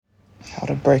How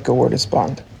to break a word is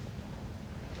bond.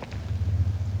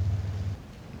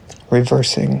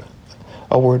 Reversing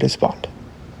a word is bond.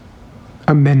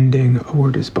 Amending a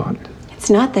word is bond. It's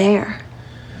not there.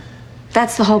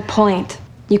 That's the whole point.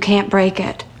 You can't break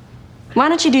it. Why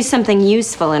don't you do something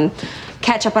useful and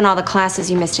catch up on all the classes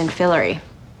you missed in Fillory?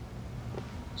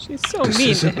 She's so This mean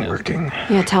to isn't him. working.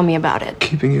 Yeah, tell me about it.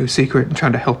 Keeping you a secret and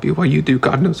trying to help you while you do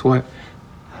God knows what.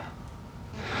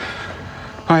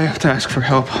 I have to ask for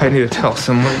help. I need to tell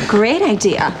someone. Great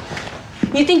idea.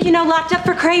 You think you know locked up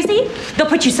for crazy? They'll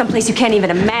put you someplace you can't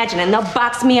even imagine, and they'll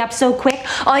box me up so quick.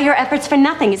 All your efforts for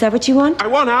nothing. Is that what you want? I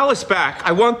want Alice back.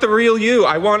 I want the real you.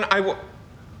 I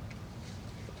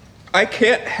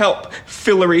can't help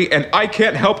Fillory, and I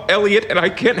can't help Elliot, and I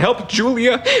can't help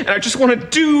Julia, and I just want to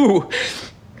do,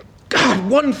 God,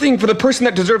 one thing for the person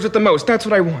that deserves it the most. That's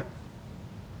what I want.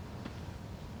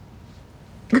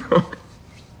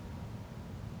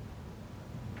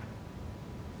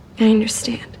 I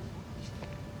understand.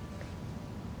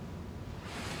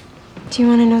 Do you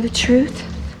want to know the truth?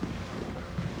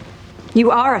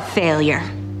 You are a failure.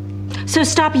 So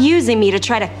stop using me to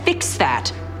try to fix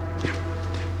that.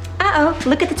 Uh-oh,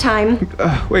 look at the time.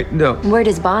 Wait, no. Word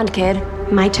is bond, kid.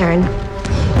 My turn.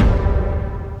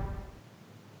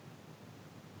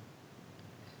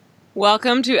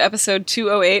 Welcome to episode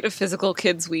 208 of Physical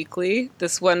Kids Weekly.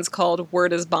 This one's called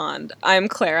Word is Bond. I'm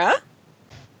Clara.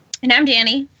 And I'm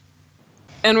Danny.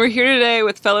 And we're here today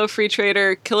with fellow free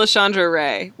trader Kilishandra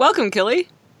Ray. Welcome, Killy.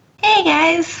 Hey,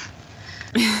 guys.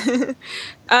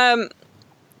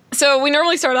 So we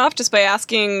normally start off just by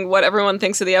asking what everyone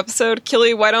thinks of the episode.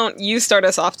 Killy, why don't you start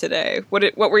us off today?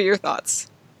 What were your thoughts?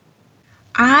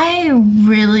 I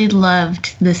really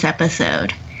loved this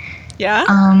episode. Yeah?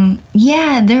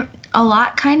 Yeah, a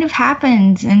lot kind of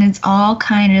happens, and it's all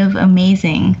kind of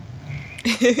amazing.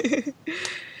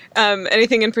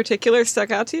 Anything in particular stuck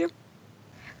out to you?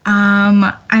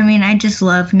 I mean, I just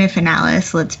love Nif and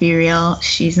Alice, let's be real.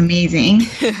 She's amazing.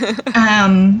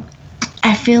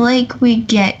 I feel like we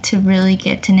really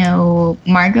get to know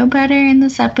Margot better in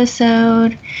this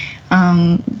episode.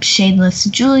 Shadeless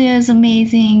Julia is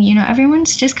amazing. You know,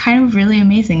 everyone's just kind of really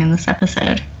amazing in this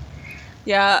episode.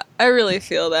 Yeah, I really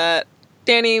feel that.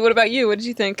 Danny, what about you? What did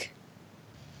you think?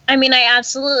 I mean, I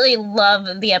absolutely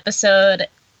love the episode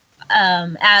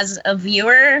as a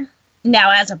viewer.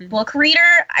 Now, as a book reader,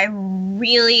 I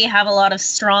really have a lot of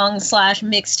strong /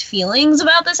 mixed feelings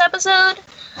about this episode.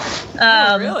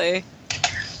 Really?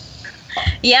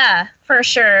 Yeah, for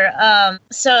sure.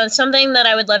 So something that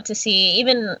I would love to see,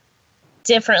 even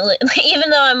differently, even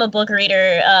though I'm a book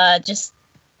reader, just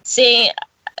seeing...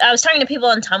 I was talking to people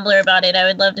on Tumblr about it. I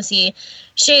would love to see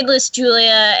Shadeless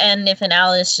Julia and Nif and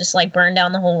Alice just like burn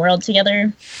down the whole world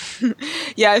together.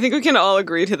 Yeah, I think we can all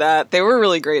agree to that. They were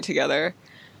really great together.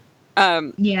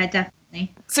 Yeah,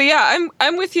 definitely. So yeah,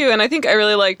 I'm with you, and I think I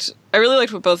really liked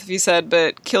what both of you said,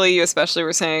 but Killy, you especially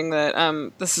were saying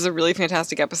that this is a really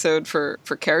fantastic episode for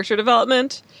character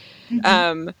development.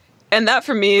 Mm-hmm. And that,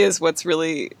 for me, is what's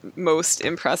really most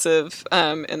impressive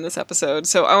in this episode.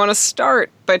 So I want to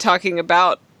start by talking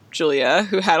about Julia,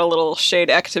 who had a little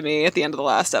shade-ectomy at the end of the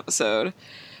last episode.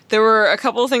 There were a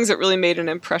couple of things that really made an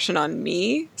impression on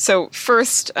me. So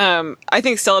first, I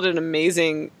think Stella did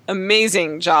an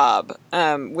amazing job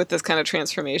with this kind of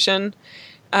transformation.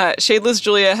 Shadeless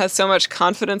Julia has so much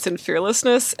confidence and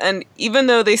fearlessness, and even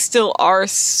though they still are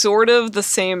sort of the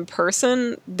same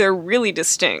person, they're really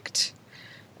distinct.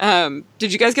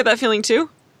 Did you guys get that feeling too?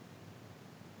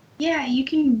 Yeah, you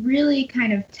can really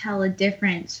kind of tell a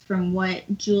difference from what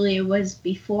Julia was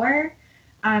before.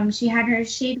 She had her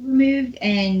shade removed,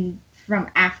 and from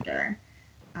after.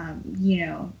 You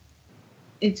know,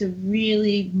 it's a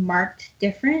really marked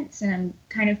difference, and I'm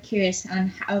kind of curious on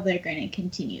how they're going to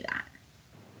continue that.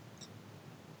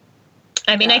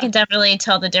 I mean, I can definitely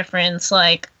tell the difference,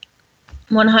 like,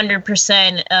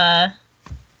 100%.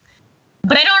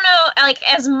 But I don't know, like,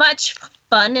 as much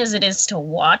fun as it is to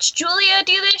watch Julia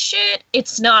do this shit,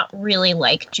 it's not really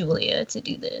like Julia to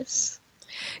do this.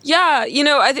 Yeah, you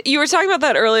know, you were talking about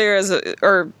that earlier,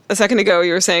 or a second ago,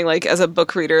 you were saying, like, as a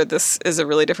book reader, this is a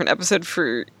really different episode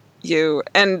for you.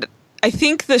 And I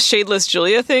think the Shadeless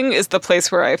Julia thing is the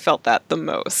place where I felt that the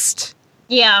most.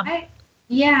 Yeah.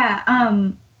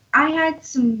 I had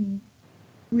some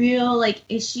real, like,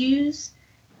 issues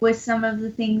with some of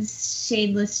the things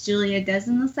Shadeless Julia does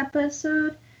in this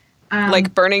episode.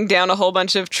 Like burning down a whole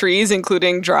bunch of trees,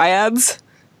 including dryads?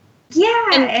 Yeah.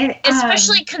 And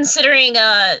especially considering,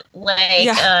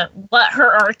 what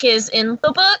her arc is in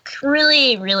the book.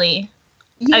 Really, really.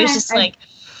 Yeah, I was just like...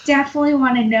 definitely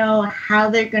want to know how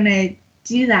they're going to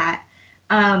do that.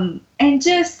 And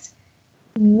just,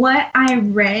 what I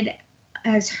read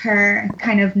as her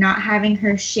kind of not having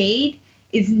her shade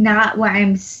is not what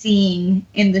I'm seeing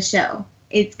in the show.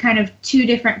 It's kind of two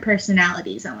different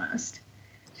personalities almost.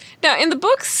 Now, in the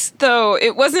books, though,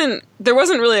 there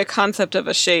wasn't really a concept of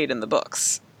a shade in the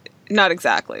books. Not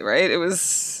exactly, right? It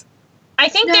was... I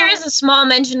think there is a small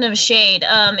mention of shade.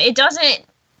 It doesn't...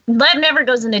 Lev never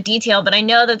goes into detail, but I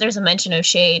know that there's a mention of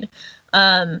shade.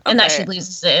 And that she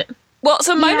loses it. Well,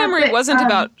 so my memory wasn't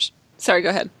about... Sorry, go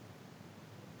ahead.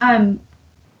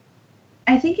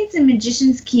 I think it's in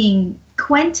Magician's King.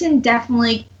 Quentin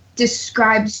definitely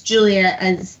describes Julia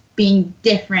as being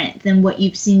different than what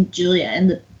you've seen Julia in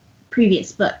the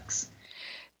previous books.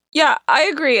 Yeah, I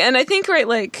agree. And I think, right,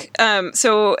 like,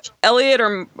 so Elliot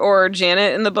or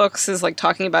Janet in the books is, like,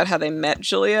 talking about how they met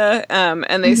Julia.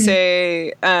 And they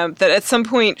say that at some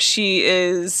point she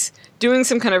is doing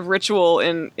some kind of ritual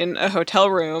in a hotel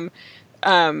room.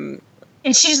 And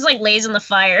she just, like, lays in the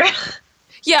fire.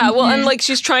 Yeah, well, and, like,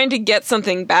 she's trying to get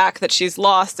something back that she's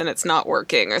lost and it's not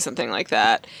working or something like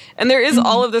that. And there is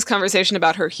all of this conversation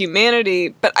about her humanity,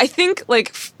 but I think,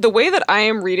 like, the way that I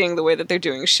am reading the way that they're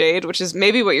doing Shade, which is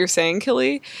maybe what you're saying,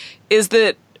 Killy, is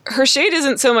that her shade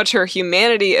isn't so much her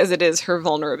humanity as it is her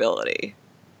vulnerability.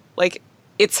 Like,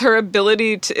 it's her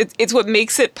ability to... It's what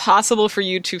makes it possible for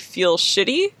you to feel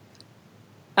shitty.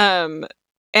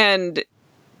 And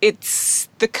it's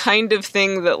the kind of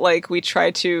thing that, like, we try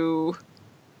to...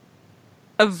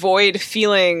 avoid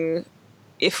feeling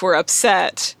if we're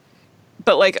upset,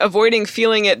 but like avoiding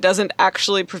feeling it doesn't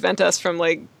actually prevent us from,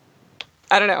 like,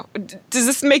 I don't know. Does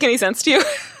this make any sense to you?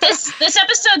 This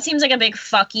episode seems like a big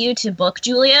fuck you to book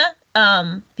Julia,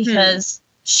 because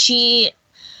she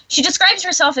describes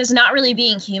herself as not really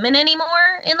being human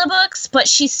anymore in the books, but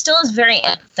she still is very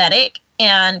empathetic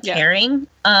and caring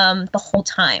the whole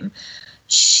time.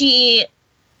 She's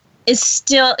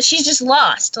just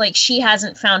lost. Like, she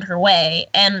hasn't found her way,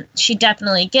 and she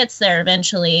definitely gets there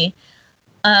eventually.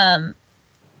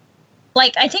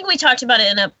 Like, I think we talked about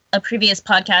it in a previous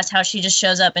podcast, how she just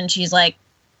shows up and she's like,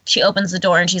 she opens the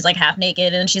door and she's like half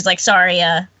naked and she's like, sorry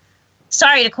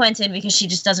to Quentin, because she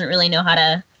just doesn't really know how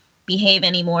to behave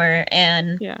anymore.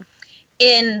 And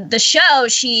in the show,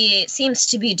 she seems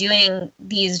to be doing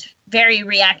these very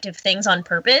reactive things on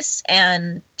purpose,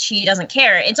 and she doesn't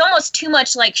care. It's almost too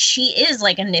much like she is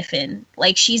like a Niffin.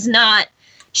 Like, she's not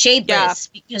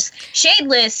shadeless, because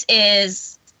shadeless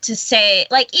is to say,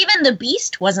 like, even the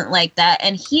Beast wasn't like that,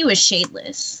 and he was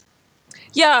shadeless.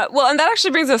 Yeah, well, and that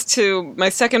actually brings us to my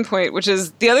second point, which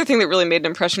is the other thing that really made an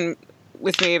impression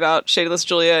with me about Shadeless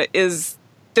Julia is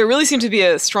there really seemed to be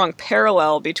a strong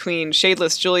parallel between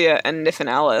Shadeless Julia and Niffin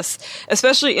Alice,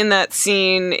 especially in that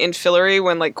scene in Fillory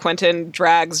when, like, Quentin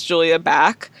drags Julia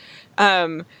back.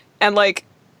 And, like,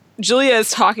 Julia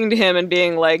is talking to him and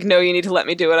being like, no, you need to let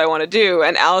me do what I want to do.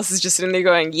 And Alice is just sitting there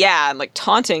going, yeah, and, like,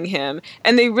 taunting him.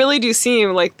 And they really do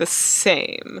seem like the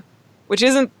same, which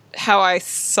isn't how I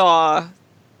saw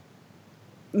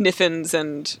Niffins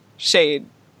and Shade.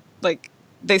 Like,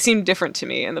 they seem different to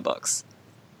me in the books.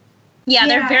 Yeah,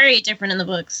 they're very different in the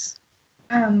books.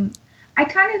 I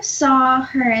kind of saw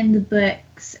her in the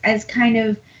books as kind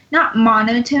of not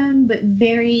monotone, but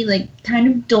very, like, kind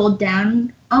of dulled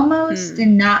down almost,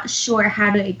 and not sure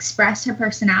how to express her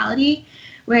personality.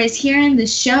 Whereas here in the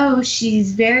show,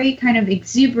 she's very kind of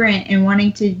exuberant and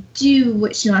wanting to do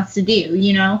what she wants to do,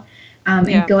 you know?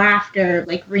 And go after,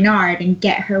 like, Reynard and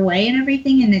get her way and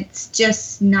everything. And it's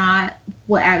just not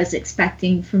what I was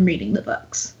expecting from reading the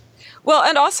books. Well,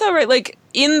 and also, right, like,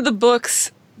 in the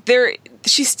books,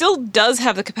 she still does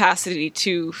have the capacity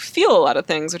to feel a lot of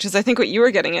things, which is, I think, what you were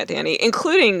getting at, Danny,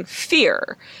 including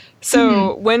fear.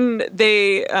 So when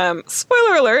they,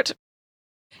 spoiler alert,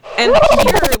 and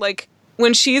here, like,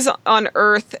 when she's on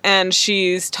Earth and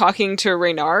she's talking to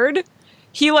Reynard,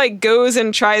 he, like, goes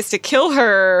and tries to kill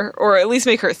her, or at least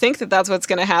make her think that that's what's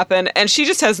going to happen, and she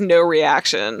just has no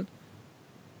reaction.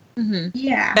 Mm-hmm.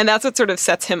 Yeah. And that's what sort of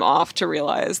sets him off to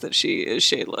realize that she is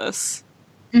shadeless.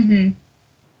 Mm-hmm.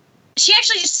 She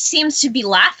actually just seems to be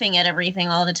laughing at everything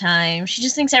all the time. She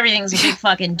just thinks everything's a big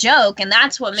fucking joke, and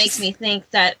that's what makes me think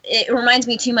that it reminds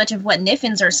me too much of what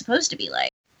Niffins are supposed to be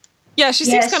like. Yeah, she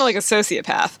seems kind of like a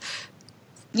sociopath.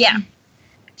 Yeah.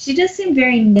 She does seem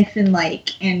very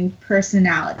Niffin-like in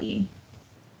personality.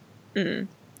 Mm.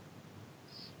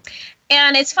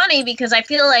 And it's funny because I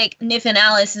feel like Niffin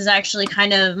Alice is actually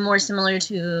kind of more similar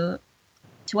to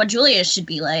what Julia should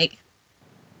be like.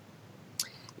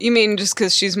 You mean just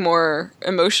because she's more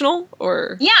emotional,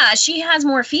 or? Yeah, she has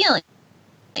more feeling.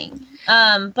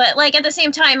 But, like, at the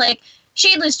same time, like,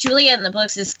 Shadeless Julia in the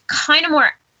books is kind of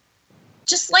more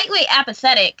just slightly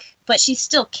apathetic, but she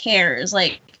still cares.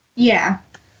 Like, Yeah.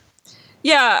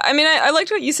 Yeah, I mean, I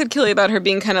liked what you said, Killy, about her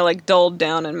being kind of like dulled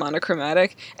down and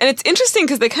monochromatic. And it's interesting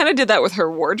because they kind of did that with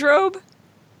her wardrobe.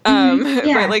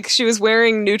 Yeah. Right? Like she was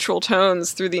wearing neutral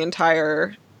tones through the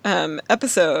entire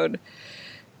episode.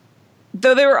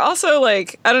 Though they were also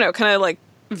like, I don't know, kind of like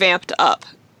vamped up.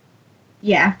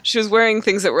 Yeah. She was wearing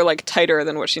things that were like tighter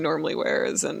than what she normally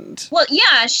wears, and well,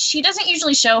 yeah, she doesn't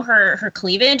usually show her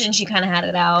cleavage, and she kind of had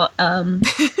it out.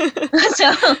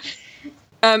 So,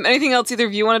 anything else either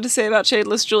of you wanted to say about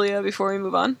Shadeless Julia before we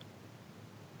move on?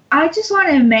 I just want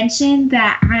to mention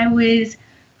that I was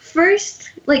first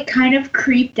like kind of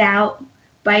creeped out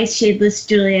by Shadeless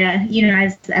Julia, you know,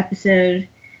 as the episode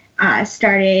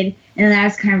started, and then I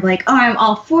was kind of like, oh, I'm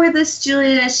all for this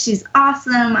Julia. She's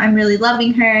awesome. I'm really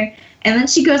loving her. And then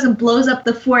she goes and blows up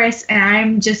the forest, and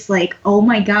I'm just like, oh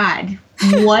my god,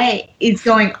 what is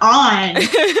going on?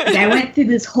 Like, I went through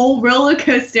this whole roller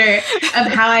coaster of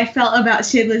how I felt about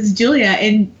Shadeless Julia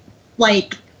in,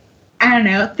 like, I don't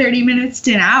know, 30 minutes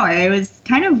to an hour. It was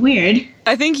kind of weird.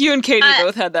 I think you and Katie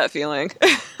both had that feeling.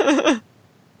 I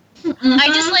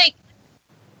just like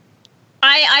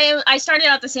I started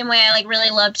out the same way. I like really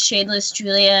loved Shadeless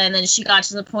Julia, and then she got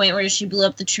to the point where she blew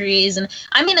up the trees. And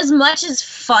I mean, as much as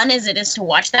fun as it is to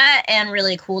watch that and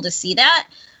really cool to see that,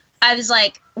 I was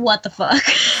like, what the fuck?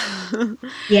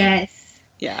 Yes.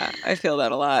 Yeah, I feel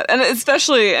that a lot. And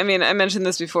especially, I mean, I mentioned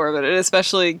this before, but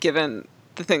especially given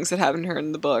the things that happened to her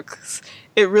in the books,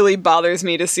 it really bothers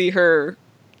me to see her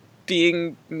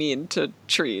being mean to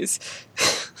trees.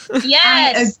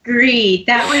 Yes. I agree.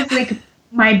 That was like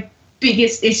my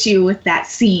biggest issue with that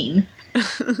scene.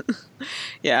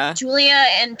 Yeah. Julia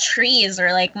and trees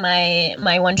are like my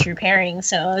one true pairing,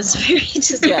 so I was very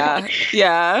just Yeah.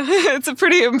 It's a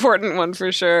pretty important one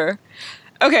for sure.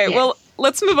 Okay, Yes. well,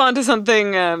 let's move on to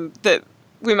something that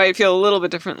we might feel a little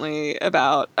bit differently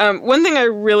about. One thing I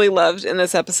really loved in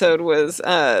this episode was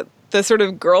the sort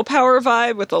of girl power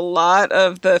vibe with a lot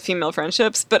of the female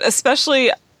friendships, but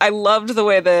especially I loved the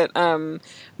way that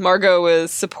Margot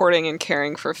was supporting and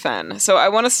caring for Fen. So I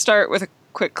want to start with a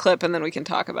quick clip and then we can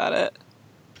talk about it.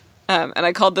 And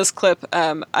I called this clip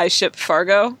I Ship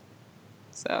Fargo.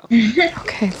 So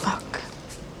Okay, look.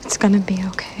 It's gonna be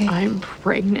okay. I'm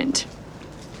pregnant.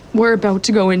 We're about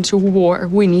to go into war.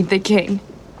 We need the king.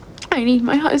 I need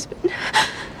my husband.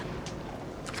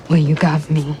 Well, you got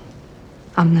me.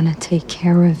 I'm gonna take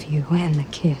care of you and the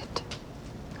kid.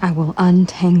 I will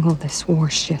untangle this war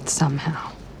shit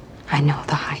somehow. I know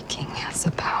the High King has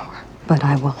the power, but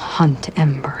I will hunt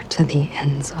Ember to the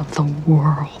ends of the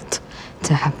world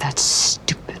to have that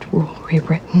stupid rule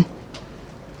rewritten.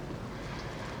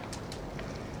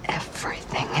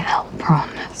 Everything Elle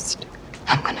promised,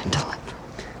 I'm gonna deliver.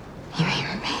 You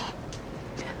hear me?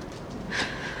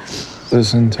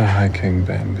 Listen to High King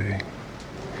Bambi.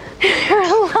 You're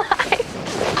alive.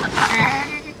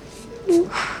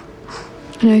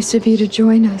 Nice of you to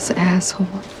join us, asshole.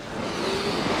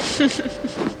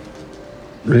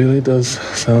 Really does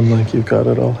sound like you've got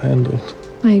it all handled.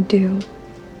 I do.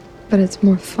 But it's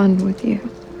more fun with you.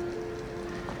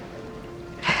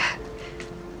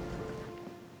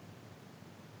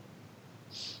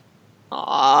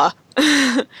 Aww.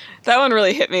 That one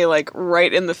really hit me like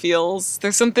right in the feels.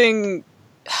 There's something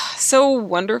so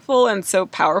wonderful and so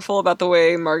powerful about the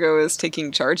way Margot is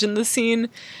taking charge in this scene.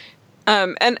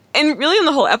 And really in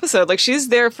the whole episode, like she's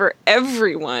there for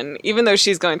everyone, even though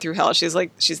she's going through hell. She's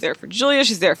there for Julia,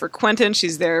 she's there for Quentin,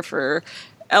 she's there for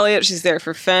Elliot, she's there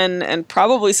for Fen, and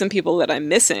probably some people that I'm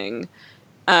missing.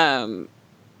 And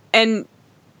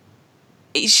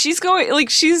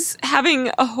she's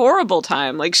having a horrible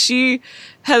time. Like she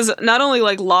has not only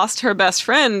like lost her best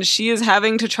friend, she is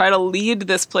having to try to lead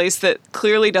this place that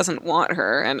clearly doesn't want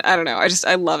her. And I don't know,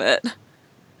 I love it.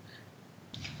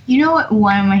 You know what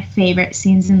one of my favorite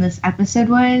scenes in this episode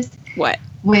was? What?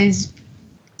 Was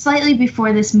slightly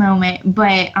before this moment,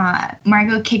 but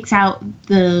Margot kicks out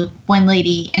the one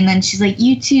lady, and then she's like,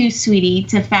 "You too, sweetie,"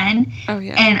 to Fen. Oh,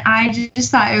 yeah. And I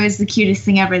just thought it was the cutest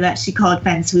thing ever that she called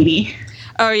Fen sweetie.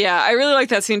 Oh, yeah. I really like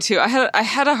that scene, too. I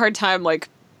had a hard time, like,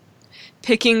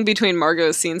 picking between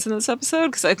Margot's scenes in this episode,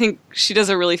 because I think she does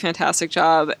a really fantastic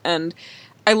job, and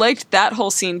I liked that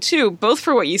whole scene, too, both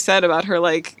for what you said about her,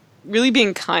 like, really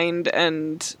being kind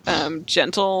and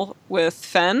gentle with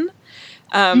Fen,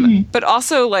 but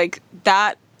also, like,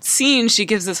 that scene, she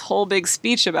gives this whole big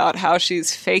speech about how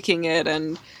she's faking it,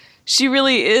 and she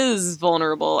really is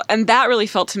vulnerable, and that really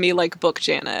felt to me like Book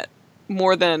Janet,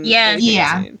 more than anything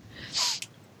I've seen.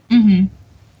 Mm-hmm.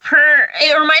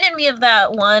 It reminded me of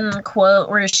that one quote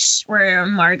where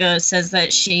Margot says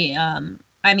that she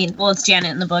I mean, well, it's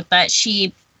Janet in the book, that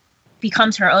she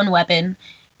becomes her own weapon.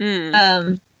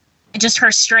 Just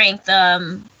her strength,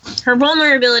 her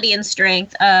vulnerability and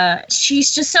strength.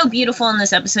 She's just so beautiful in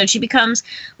this episode. She becomes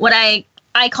what I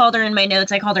called her in my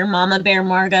notes. I called her Mama Bear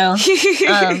Margot.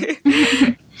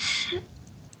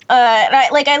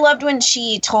 I loved when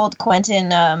she told Quentin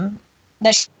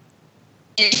that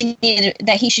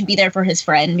he should be there for his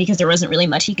friend because there wasn't really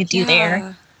much he could do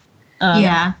there.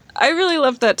 I really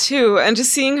loved that too. And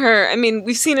just seeing her, I mean,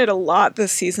 we've seen it a lot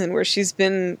this season where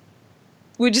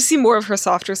we just see more of her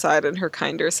softer side and her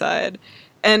kinder side.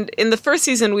 And in the first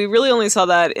season, we really only saw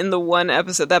that in the one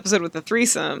episode, the episode with the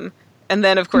threesome. And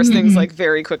then, of course, things like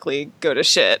very quickly go to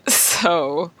shit.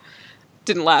 So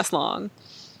didn't last long.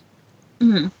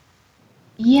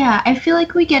 Yeah, I feel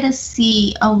like we get to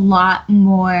see a lot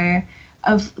more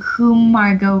of who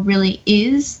Margot really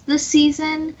is this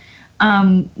season.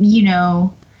 You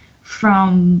know,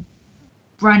 from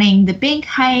running the bank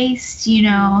heist, you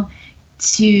know,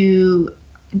 to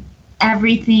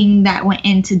everything that went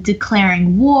into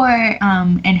declaring war,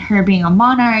 and her being a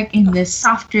monarch in this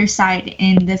softer side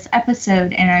in this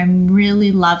episode, and I'm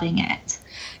really loving it.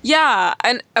 Yeah,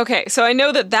 and okay, so I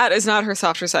know that is not her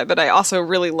softer side, but I also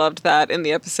really loved that in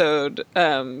the episode,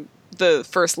 the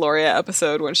first Loria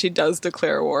episode when she does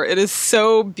declare war. It is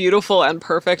so beautiful and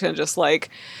perfect, and just like,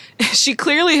 she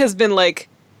clearly has been like,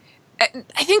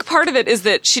 I think part of it is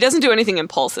that she doesn't do anything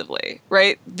impulsively,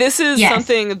 right? This is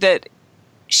something that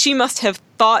she must have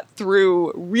thought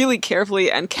through really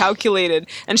carefully and calculated,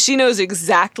 and she knows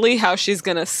exactly how she's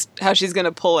gonna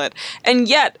pull it. And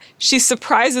yet she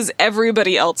surprises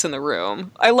everybody else in the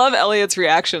room. I love Elliot's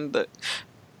reaction. That,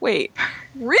 wait,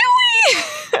 really?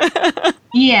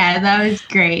 Yeah, that was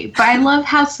great. But I love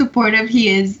how supportive he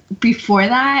is before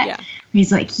that. Yeah.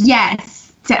 He's like,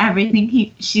 yes to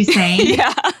everything she's saying.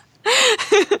 Yeah.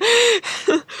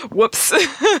 Whoops.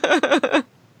 And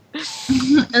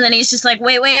then he's just like,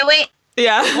 wait.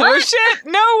 Yeah. What? Oh shit.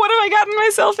 No, what have I gotten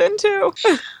myself into?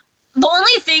 The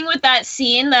only thing with that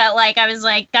scene that, like, I was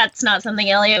like, that's not something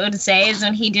Elliot would say, is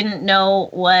when he didn't know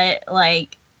what,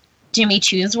 like, Jimmy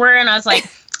Choos were, and I was like,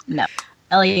 no.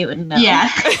 Elliot would know. Yeah.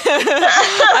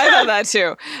 I thought that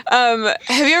too.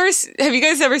 Have you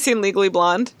guys ever seen Legally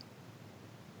Blonde?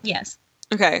 Yes.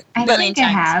 Okay. I think I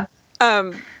have.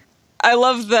 I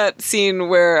love that scene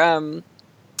where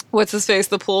what's his face,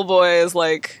 the pool boy, is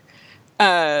like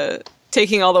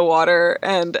taking all the water,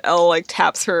 and Elle like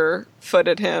taps her foot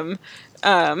at him,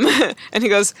 and he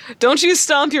goes, "Don't you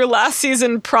stomp your last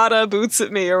season Prada boots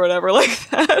at me," or whatever like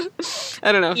that.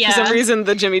 I don't know. Yeah. For some reason,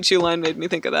 the Jimmy Choo line made me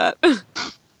think of that.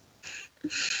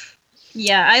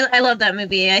 Yeah, I love that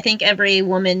movie. I think every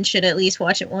woman should at least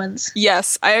watch it once.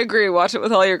 Yes, I agree. Watch it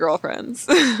with all your girlfriends.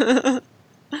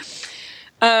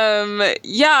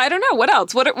 Yeah, I don't know. What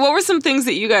else? What were some things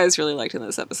that you guys really liked in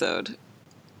this episode?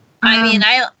 I mean,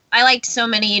 I liked so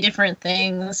many different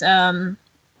things. Penny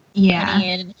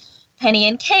and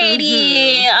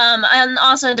Katie. And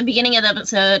also at the beginning of the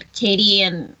episode, Katie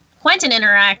and Quentin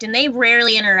interact, and they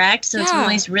rarely interact, so it's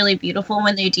always really beautiful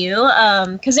when they do.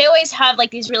 Because they always have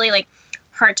like these really like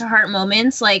heart-to-heart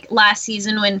moments. Like last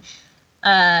season when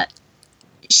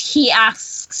he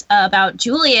asks about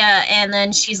Julia, and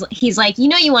then he's like, you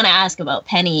know, you want to ask about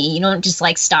Penny. You don't just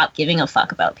like stop giving a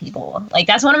fuck about people. Like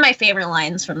that's one of my favorite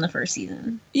lines from the first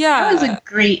season. Yeah, that was a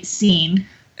great scene.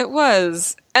 It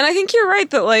was, and I think you're right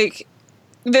that like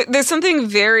there's something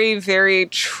very, very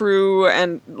true,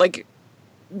 and like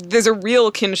there's a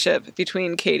real kinship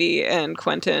between Katie and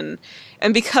Quentin.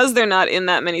 And because they're not in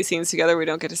that many scenes together, we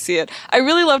don't get to see it. I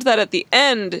really loved that at the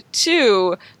end,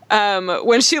 too,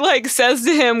 when she, like, says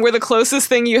to him, "We're the closest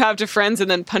thing you have to friends,"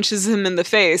 and then punches him in the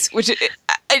face, which it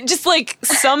just, like,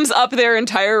 sums up their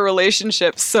entire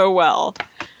relationship so well.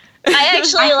 I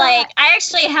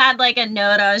actually had, like, a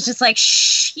note. I was just like,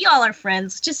 shh, y'all are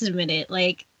friends. Just admit it.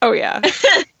 Like, oh, yeah.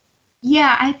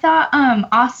 Yeah, I thought,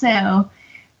 also,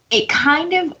 it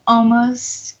kind of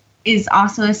almost is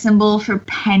also a symbol for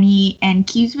Penny and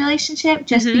Q's relationship,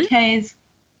 just because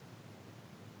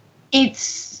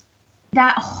it's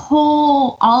that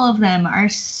whole, all of them are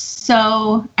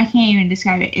so, I can't even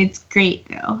describe it. It's great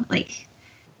though. Like,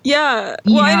 yeah,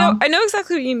 well, I know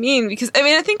exactly what you mean, because I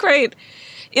mean, I think right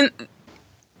in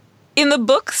the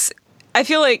books, I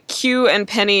feel like Q and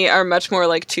Penny are much more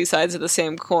like two sides of the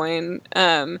same coin.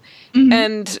 And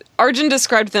Arjun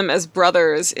described them as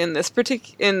brothers in this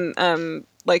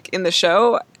like in the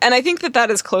show. And I think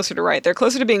that is closer to right. They're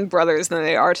closer to being brothers than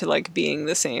they are to like being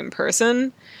the same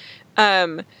person.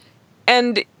 And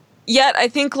yet I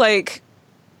think like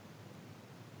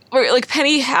like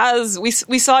Penny has, we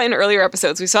saw in earlier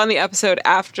episodes, we saw in the episode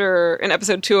after, in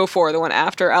episode 204, the one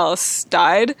after Alice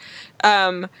died,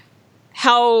 how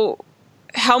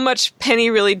much Penny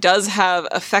really does have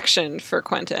affection for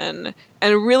Quentin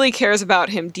and really cares about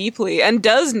him deeply and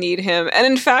does need him. And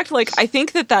in fact, like, I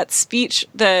think that speech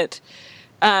that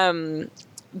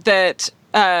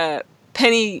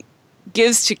Penny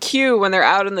gives to Q when they're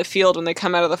out in the field, when they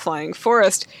come out of the flying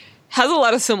forest, has a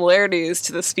lot of similarities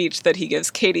to the speech that he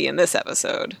gives Katie in this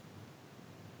episode.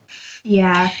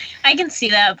 Yeah. I can see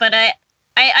that, but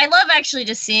I love actually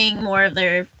just seeing more of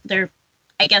their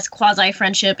I guess quasi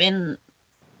friendship in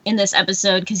this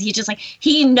episode, because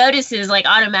he notices like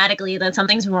automatically that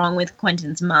something's wrong with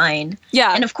Quentin's mind.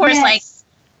 Yeah. And of course, Yes.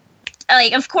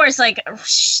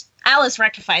 Alice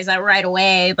rectifies that right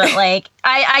away, but like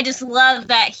I just love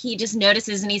that he just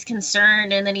notices and he's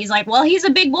concerned, and then he's like, well, he's a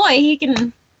big boy, he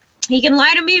can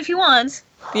lie to me if he wants.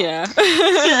 Yeah. So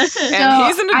And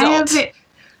he's an adult.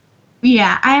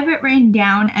 I have it written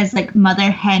down as like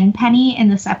Mother Hen Penny in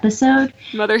this episode.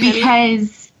 Mother Henny.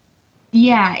 Because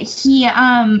He's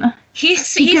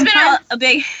been a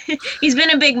big he's been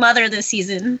a big mother this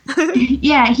season.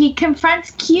 yeah, he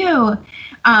confronts Q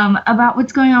about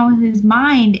what's going on with his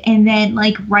mind, and then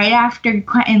like right after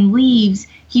Quentin leaves,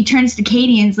 he turns to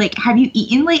Katie and is like, "Have you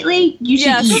eaten lately? You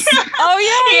should eat." Oh yeah.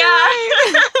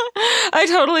 I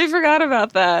totally forgot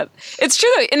about that. It's true,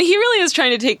 and he really is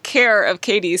trying to take care of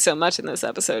Katie so much in this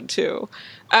episode too.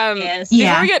 Yes.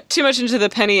 Before we get too much into the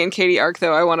Penny and Katie arc,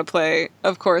 though, I want to play,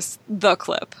 of course, the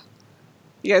clip.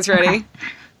 You guys ready? Okay.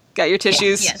 Got your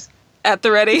tissues Yes. at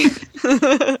the ready? All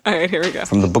right, here we go.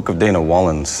 From the Book of Dana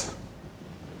Wallens.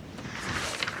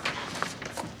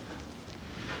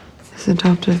 His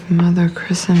adoptive mother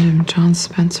christened him John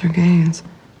Spencer Gaines.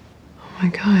 Oh my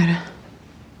God.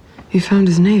 You found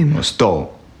his name. Well,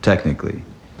 stole, technically.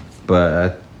 But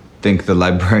I think the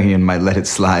librarian might let it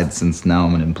slide since now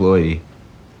I'm an employee.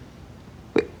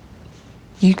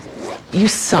 You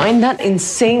signed that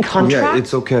insane contract? Yeah,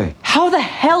 it's okay. How the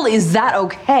hell is that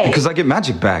okay? Because I get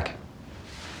magic back.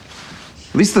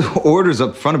 At least the order's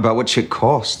up front about what shit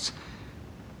costs.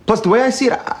 Plus, the way I see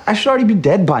it, I should already be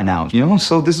dead by now, you know?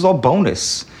 So this is all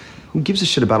bonus. Who gives a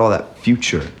shit about all that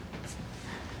future?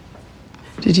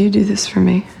 Did you do this for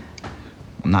me?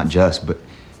 Not just, but...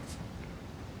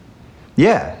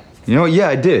 Yeah. You know, yeah,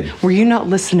 I did. Were you not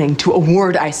listening to a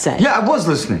word I said? Yeah, I was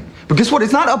listening. But guess what?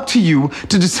 It's not up to you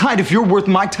to decide if you're worth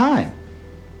my time.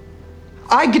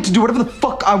 I get to do whatever the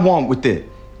fuck I want with it.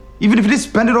 Even if it is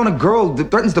spend it on a girl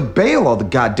that threatens to bail all the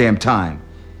goddamn time.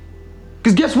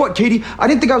 Because guess what, Katie? I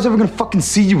didn't think I was ever gonna fucking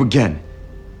see you again.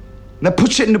 And that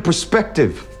puts shit into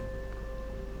perspective.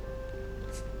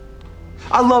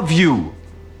 I love you.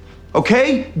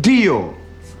 Okay? Deal.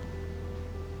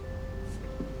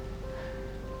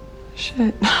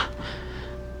 Shit.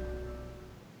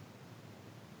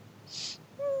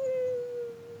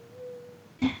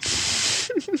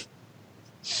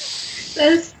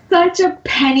 That's such a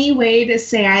Penny way to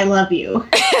say I love you.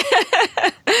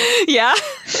 Yeah?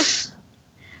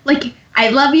 Like, I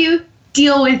love you,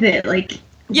 deal with it. Like,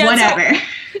 Yeah, whatever.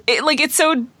 It's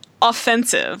so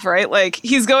offensive, right? Like,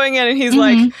 he's going in and he's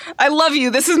like, I love you,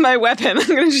 this is my weapon. I'm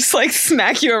gonna just, like,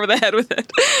 smack you over the head with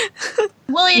it.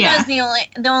 Well, he knows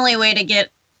the only way to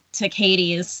get to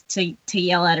Katie is to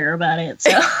yell at her about it.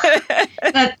 So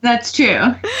That's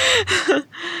true.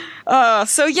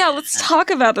 So yeah, let's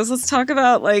talk about this. Let's talk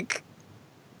about, like,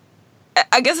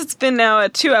 I guess it's been now a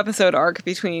 2-episode arc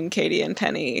between Katie and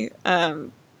Penny.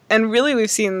 And really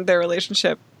we've seen their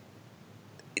relationship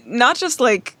not just,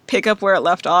 like, pick up where it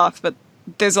left off, but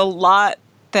there's a lot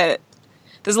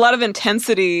of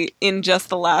intensity in just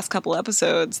the last couple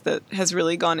episodes that has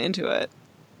really gone into it.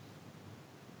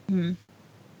 Mm-hmm.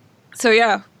 So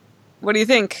yeah, what do you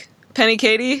think? Penny,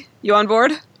 Katie, you on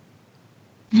board?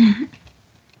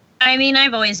 I mean,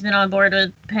 I've always been on board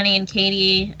with Penny and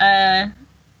Katie.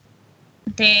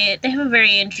 They have a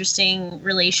very interesting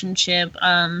relationship.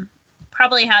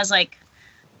 Probably has, like,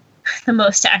 the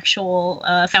most actual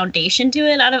foundation to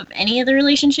it out of any of the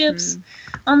relationships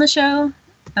on the show.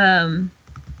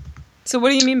 So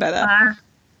what do you mean by that?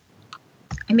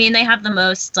 I mean, they have the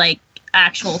most, like,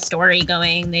 actual story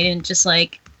going. They didn't just,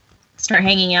 like, start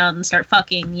hanging out and start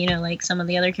fucking, you know, like some of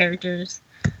the other characters.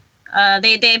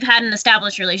 They've had an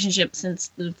established relationship since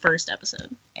the first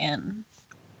episode, and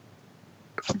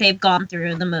they've gone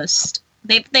through the most.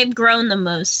 They've grown the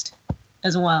most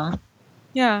as well.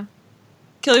 Yeah.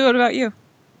 Kelly, what about you?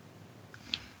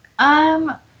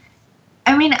 I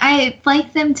mean, I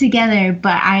like them together,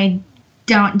 but I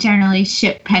don't generally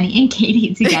ship Penny and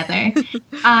Katie together.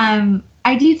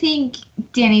 I do think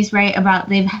Danny's right about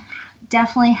they've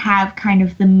definitely have kind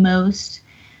of the most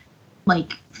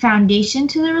like foundation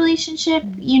to the relationship.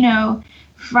 You know,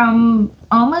 from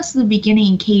almost the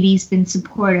beginning, Katie's been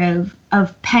supportive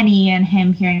of Penny and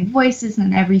him hearing voices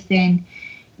and everything,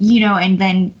 you know, and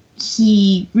then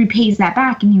he repays that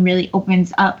back and he really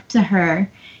opens up to her.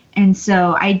 And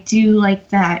so I do like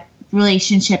that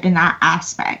relationship in that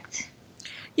aspect.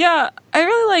 Yeah, I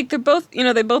really like, they're both, you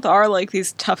know, they both are like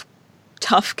these tough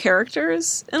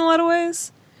characters in a lot of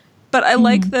ways. But I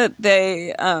like that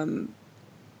they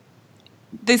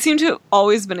seem to have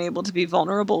always been able to be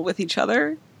vulnerable with each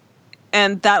other.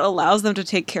 And that allows them to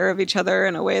take care of each other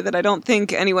in a way that I don't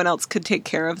think anyone else could take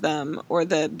care of them, or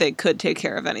that they could take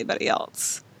care of anybody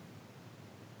else.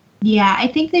 Yeah, I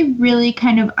think they really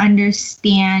kind of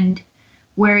understand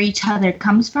where each other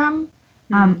comes from,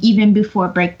 even before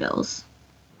break bills.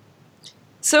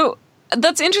 So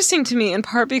that's interesting to me, in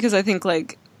part because I think,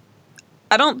 like,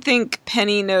 I don't think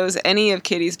Penny knows any of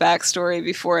Katie's backstory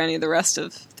before any of the rest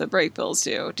of the break bills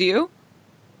do. Do you?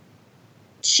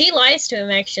 She lies to him,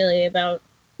 actually, about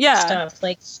stuff.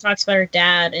 Like, she talks about her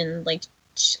dad, and, like,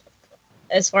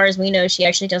 as far as we know, she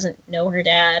actually doesn't know her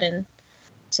dad, and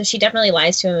so she definitely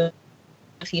lies to him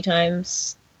a few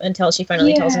times until she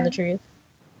finally tells him the truth.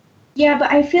 Yeah,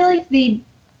 but I feel like they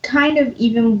kind of,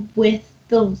 even with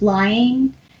the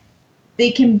lying,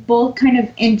 they can both kind of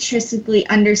intrinsically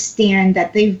understand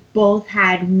that they've both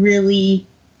had really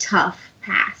tough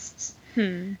pasts.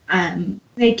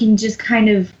 They can just kind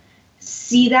of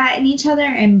see that in each other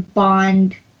and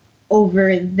bond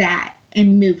over that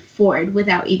and move forward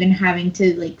without even having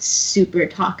to, like, super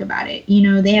talk about it. You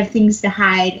know, they have things to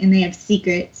hide and they have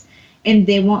secrets, and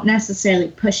they won't necessarily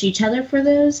push each other for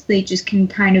those. They just can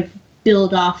kind of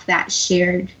build off that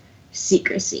shared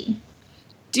secrecy.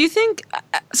 Do you think,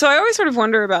 so I always sort of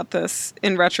wonder about this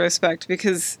in retrospect,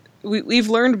 because we've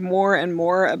learned more and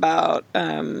more about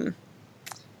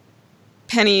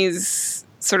Penny's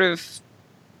sort of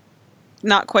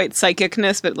not quite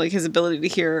psychicness, but like his ability to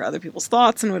hear other people's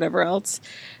thoughts and whatever else.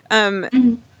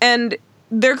 And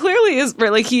there clearly is,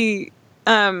 right, like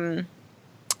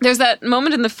there's that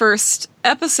moment in the first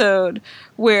episode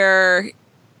where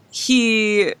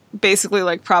he basically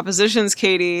like propositions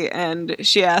Katie, and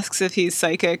she asks if he's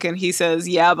psychic, and he says,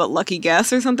 yeah, but lucky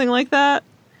guess, or something like that.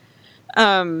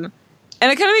 And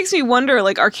it kind of makes me wonder,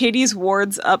 like, are Katie's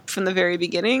wards up from the very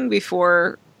beginning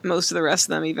before most of the rest of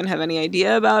them even have any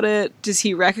idea about it? Does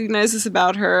he recognize this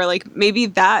about her? Like, maybe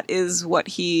that is what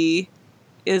he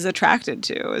is attracted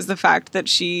to, is the fact that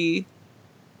she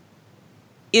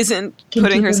isn't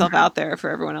putting herself out there for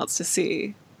everyone else to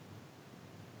see.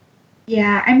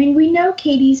 Yeah, I mean, we know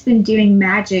Katie's been doing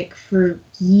magic for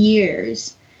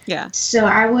years. Yeah. So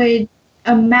I would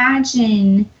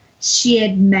imagine she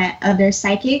had met other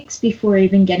psychics before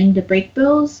even getting to break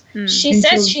bills. She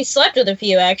says she slept with a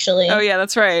few, actually. Oh, yeah,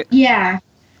 that's right. Yeah.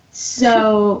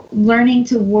 So learning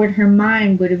to ward her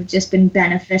mind would have just been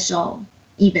beneficial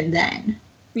even then.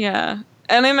 Yeah.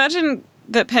 And I imagine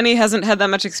that Penny hasn't had that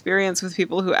much experience with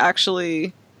people who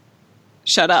actually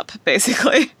shut up,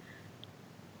 basically.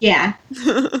 Yeah.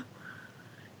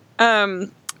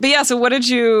 But yeah, so what did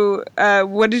you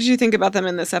think about them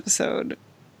in this episode?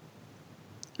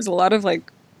 There's a lot of,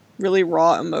 like, really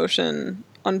raw emotion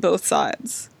on both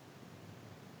sides.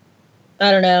 I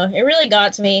don't know. It really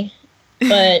got to me,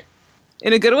 but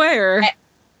in a good way, or?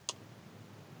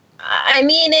 I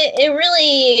mean, it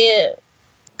really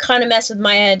kind of messed with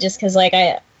my head, just because, like,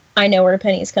 I know where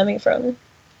Penny's coming from.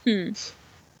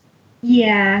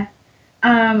 Yeah.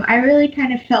 I really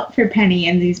kind of felt for Penny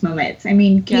in these moments. I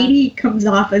mean, Katie comes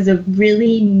off as a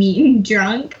really mean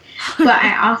drunk, but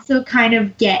I also kind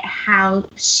of get how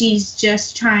she's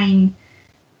just trying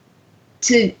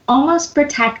to almost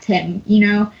protect him, you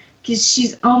know, because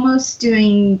she's almost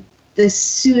doing the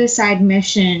suicide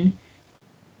mission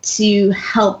to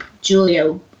help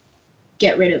Julia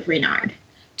get rid of Reynard.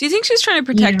 Do you think she's trying to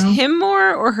protect him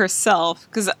more or herself?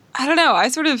 Because, I don't know, I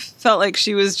sort of felt like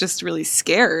she was just really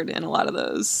scared in a lot of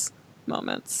those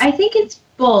moments. I think it's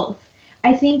both.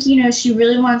 I think, you know, she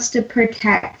really wants to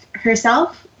protect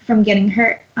herself from getting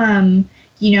hurt,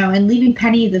 you know, and leaving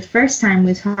Penny the first time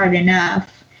was hard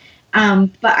enough.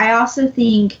 But I also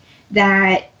think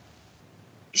that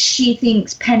she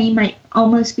thinks Penny might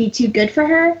almost be too good for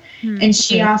her. And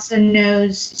she also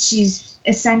knows she's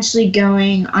essentially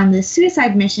going on the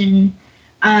suicide mission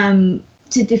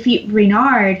to defeat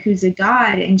Reynard, who's a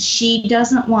god, and she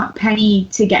doesn't want Penny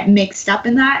to get mixed up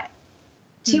in that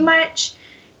too much.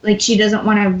 Like, she doesn't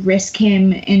want to risk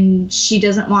him, and she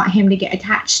doesn't want him to get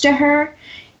attached to her,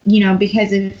 you know,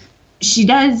 because if she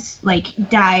does like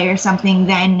die or something,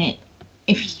 then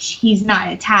if he's not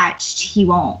attached, he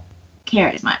won't care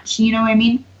as much. You know what I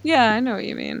mean? Yeah, I know what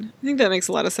you mean. I think that makes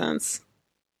a lot of sense.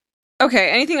 Okay,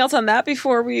 anything else on that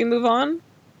before we move on?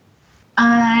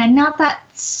 Not that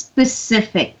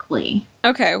specifically.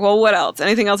 Okay, well, what else?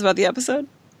 Anything else about the episode?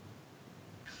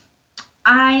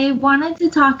 I wanted to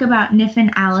talk about Nif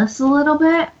and Alice a little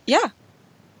bit. Yeah.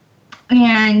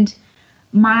 And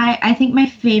I think my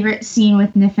favorite scene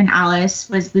with Nif and Alice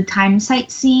was the time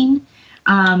site scene.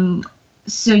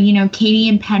 So, Katie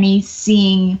and Penny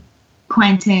seeing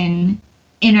Quentin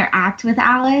interact with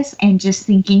Alice and just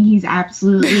thinking he's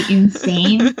absolutely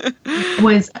insane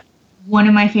was one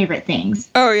of my favorite things.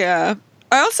 Oh, yeah.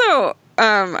 I also,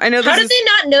 I know How did they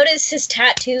not notice his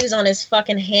tattoos on his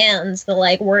fucking hands?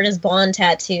 The, word is bond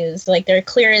tattoos. They're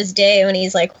clear as day when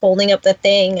he's, holding up the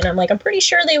thing. And I'm pretty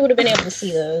sure they would have been able to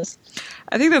see those.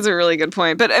 I think that's a really good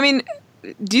point. But,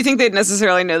 do you think they'd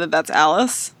necessarily know that that's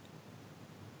Alice?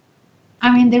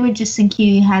 They would just think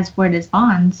he has word is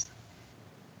bonds.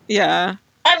 Yeah.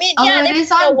 They don't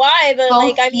know why, but,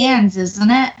 both hands, isn't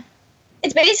it?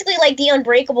 It's basically the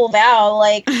unbreakable vow.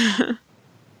 I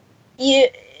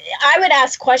would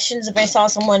ask questions if I saw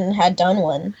someone had done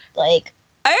one. I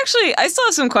still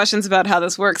have some questions about how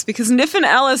this works, because Nif and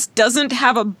Alice doesn't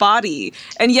have a body,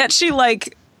 and yet she,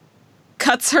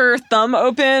 cuts her thumb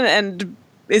open and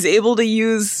is able to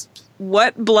use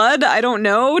what blood? I don't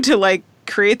know, to,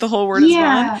 create the whole word is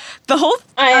bond. The whole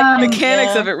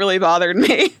mechanics of it really bothered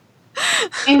me.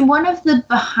 In one of the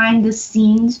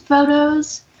behind-the-scenes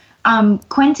photos,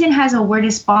 Quentin has a word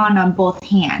is bond on both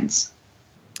hands.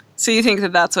 So you think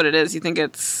that that's what it is? You think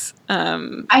it's...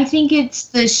 I think it's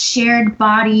the shared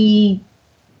body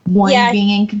being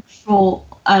in control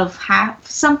of half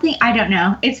something. I don't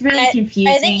know. It's really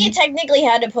confusing. I think he technically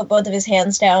had to put both of his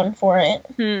hands down for it.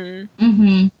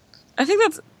 Mm-hmm. I think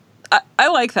that's... I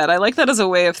like that. I like that as a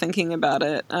way of thinking about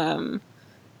it.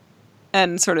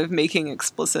 And sort of making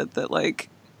explicit that,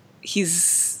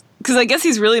 he's... Because I guess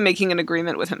he's really making an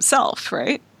agreement with himself,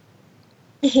 right?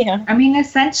 Yeah.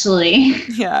 Essentially.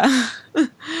 Yeah.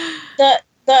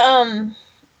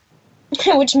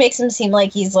 Which makes him seem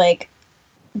like he's, got,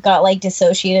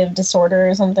 dissociative disorder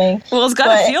or something. Well, it's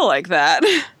gotta feel like that.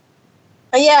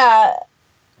 Yeah.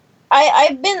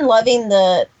 I've been loving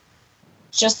the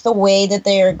way that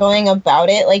they're going about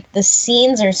it. The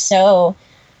scenes are so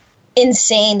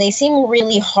insane. They seem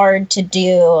really hard to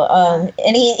do.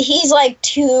 And he's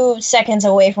 2 seconds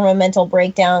away from a mental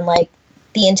breakdown,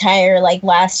 the entire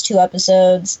last 2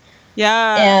 episodes.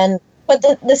 Yeah. But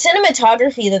the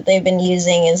cinematography that they've been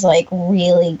using is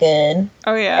really good.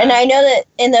 Oh yeah. And I know that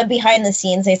in the behind the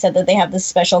scenes they said that they have this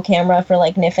special camera for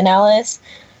Nif and Alice.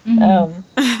 Mm-hmm.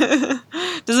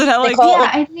 Does it have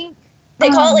I think they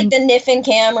call it the Niffin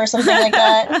cam or something like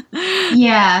that.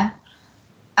 Yeah.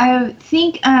 I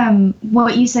think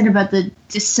what you said about the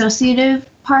dissociative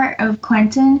part of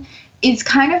Quentin is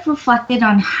kind of reflected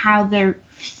on how they're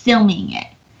filming it.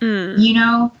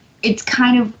 It's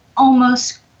kind of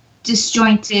almost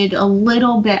disjointed, a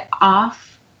little bit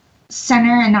off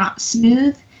center and not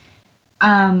smooth.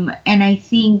 And I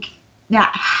think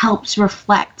that helps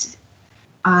reflect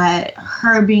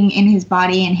her being in his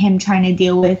body and him trying to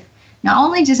deal with not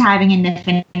only just having a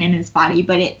Niffin in his body,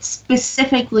 but it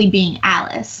specifically being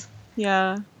Alice.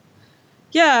 Yeah.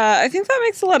 Yeah, I think that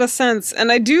makes a lot of sense.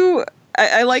 And I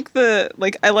like the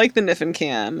Niffin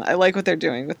cam. I like what they're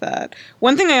doing with that.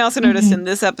 One thing I also noticed in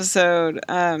this episode,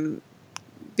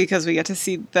 because we get to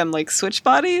see them switch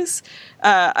bodies,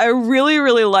 I really,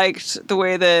 really liked the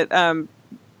way that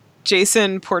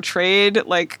Jason portrayed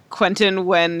Quentin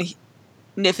when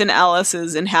Nif and Alice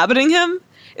is inhabiting him.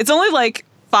 It's only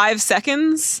 5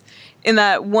 seconds in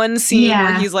that one scene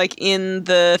where he's in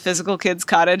the physical kid's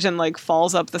cottage and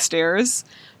falls up the stairs.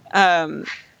 But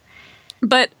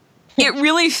it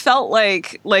really felt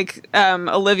like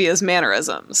Olivia's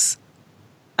mannerisms.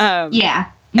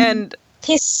 Yeah. And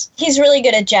he's really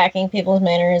good at jacking people's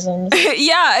mannerisms.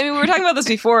 Yeah, we were talking about this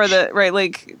before that, right?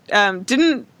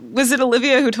 Was it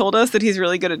Olivia who told us that he's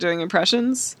really good at doing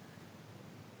impressions?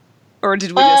 Or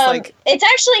did we just It's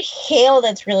actually Hale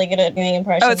that's really good at doing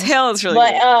impressions. Oh, it's Hale that's really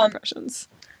good at impressions.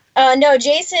 No,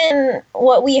 Jason,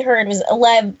 what we heard was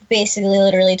Lev basically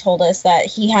literally told us that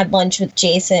he had lunch with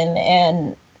Jason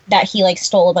and that he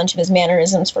stole a bunch of his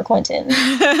mannerisms for Quentin.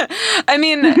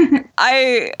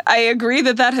 I agree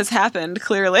that has happened,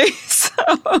 clearly. So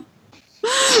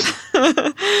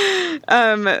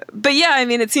but yeah,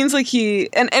 it seems like he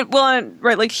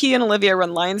he and Olivia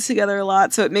run lines together a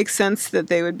lot, so it makes sense that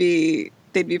they'd be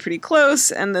pretty close,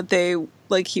 and that they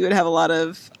like he would have a lot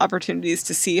of opportunities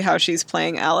to see how she's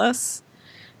playing Alice.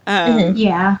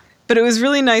 Yeah. But it was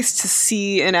really nice to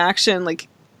see in action. Like,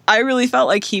 I really felt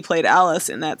like he played Alice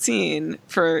in that scene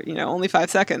for, only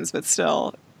 5 seconds, but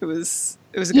still, it was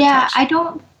a good touch. I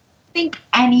don't think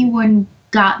anyone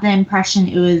got the impression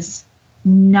it was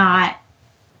not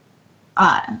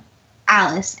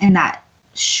Alice in that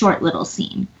short little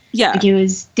scene. Yeah. Like, it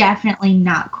was definitely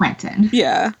not Quentin.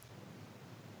 Yeah.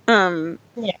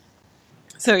 Yeah.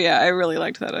 So yeah, I really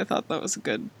liked that. I thought that was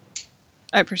good.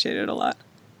 I appreciated it a lot.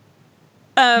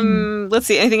 Let's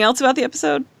see. Anything else about the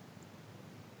episode?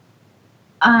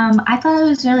 I thought it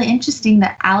was really interesting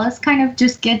that Alice kind of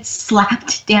just gets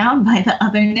slapped down by the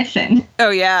other Niffin.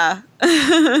 Oh yeah.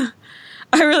 I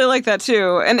really like that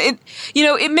too. And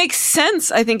it makes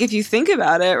sense, I think, if you think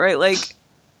about it, right? Like,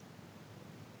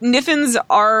 Niffins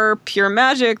are pure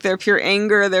magic, they're pure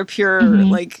anger, they're pure,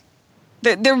 like,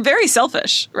 they're very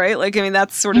selfish, right? Like, I mean,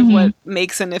 that's sort of what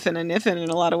makes a Niffin in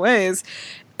a lot of ways.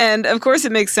 And, of course,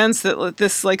 it makes sense that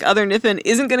this, like, other Niffin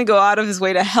isn't going to go out of his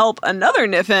way to help another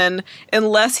Niffin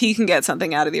unless he can get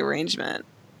something out of the arrangement.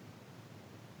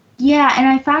 Yeah, and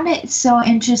I found it so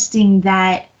interesting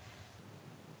that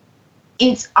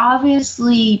it's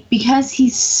obviously, because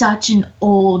he's such an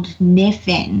old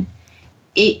Niffin,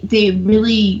 they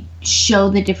really show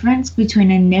the difference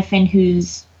between a Niffin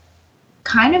who's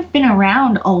kind of been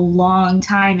around a long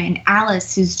time and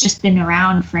Alice who's just been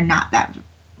around for not that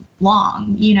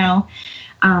long,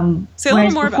 Say a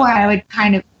little more before about that. I would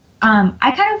kind of,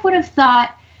 I kind of would have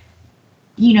thought,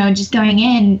 just going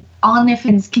in, all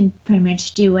Niffins can pretty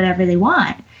much do whatever they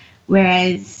want.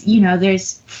 Whereas,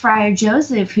 there's Friar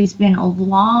Joseph who's been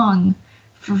along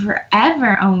for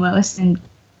forever almost and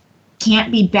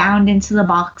can't be bound into the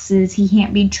boxes. He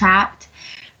can't be trapped.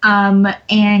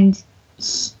 And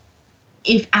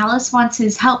if Alice wants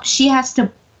his help, she has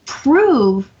to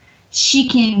prove she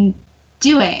can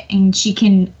do it and she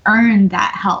can earn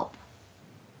that help.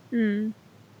 Yeah.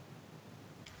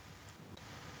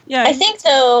 I think,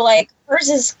 though, like, hers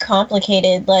is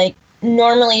complicated. Like,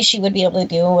 normally she would be able to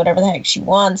do whatever the heck she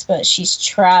wants, but she's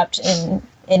trapped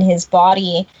in his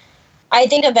body. I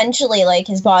think eventually, like,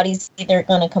 his body's either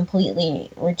going to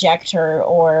completely reject her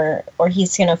or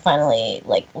he's going to finally,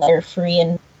 like, let her free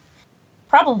and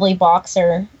probably box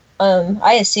her.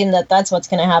 I assume that that's what's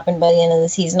going to happen by the end of the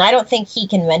season. I don't think he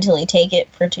can mentally take it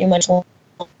for too much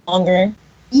longer.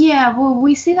 Yeah, well,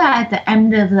 we see that at the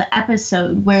end of the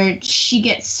episode where she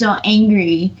gets so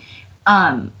angry,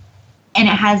 and it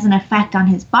has an effect on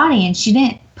his body, and she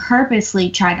didn't purposely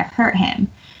try to hurt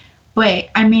him. But,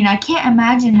 I mean, I can't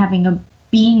imagine having a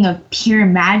being of pure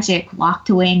magic locked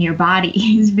away in your body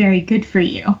is very good for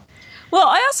you. Well,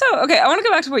 I want to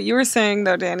go back to what you were saying,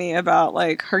 though, Danny, about,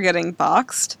 like, her getting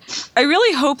boxed. I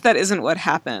really hope that isn't what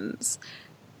happens.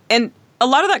 And a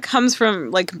lot of that comes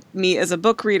from, like, me as a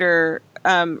book reader,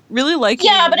 really liking...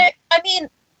 Yeah, but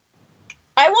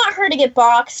I want her to get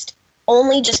boxed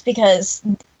only just because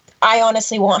I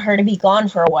honestly want her to be gone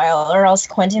for a while, or else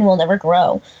Quentin will never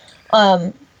grow.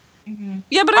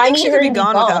 Yeah, but I think she could be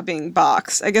gone without being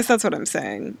boxed. I guess that's what I'm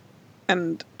saying.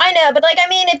 And I know, but, like, I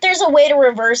mean, if there's a way to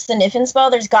reverse the Niffin spell,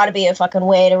 there's got to be a fucking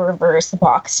way to reverse the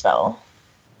box spell.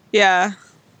 Yeah.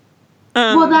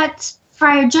 Well, that's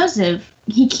Friar Joseph.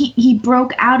 He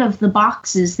broke out of the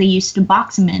boxes they used to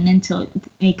box him in until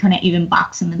they couldn't even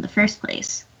box him in the first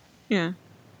place. Yeah.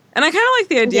 And I kind of like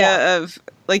the idea of,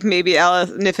 like, maybe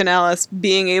Niffin Alice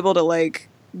being able to, like,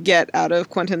 get out of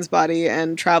Quentin's body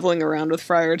and traveling around with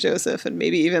Friar Joseph and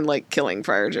maybe even, like, killing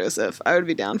Friar Joseph. I would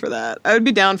be down for that. I would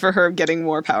be down for her getting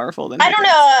more powerful than I don't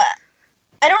know.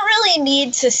 I don't really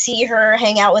need to see her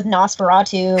hang out with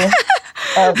Nosferatu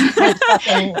of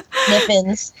fucking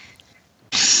Niffins.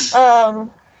 I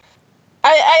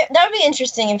that would be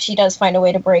interesting if she does find a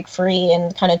way to break free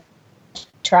and kind of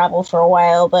travel for a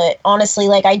while, but honestly,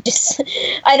 like, I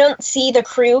don't see the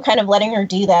crew kind of letting her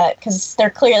do that, because they're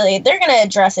going to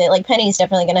address it. Like, Penny's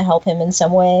definitely going to help him in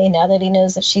some way now that he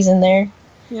knows that she's in there.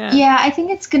 Yeah, I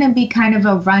think it's going to be kind of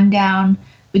a rundown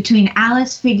between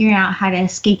Alice figuring out how to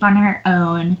escape on her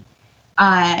own,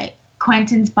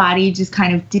 Quentin's body just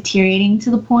kind of deteriorating to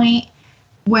the point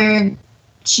where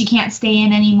she can't stay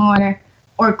in anymore,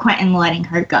 or Quentin letting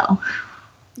her go.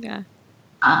 Yeah.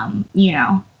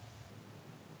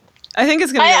 I think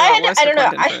it's going to be a lot worse for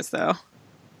Quentin first, though.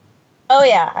 Oh,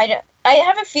 yeah. I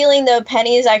have a feeling, though,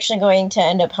 Penny is actually going to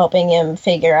end up helping him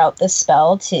figure out the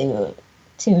spell to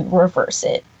reverse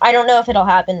it. I don't know if it'll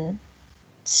happen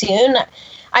soon.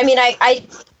 I mean, I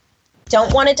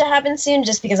don't want it to happen soon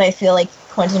just because I feel like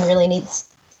Quentin really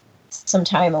needs some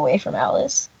time away from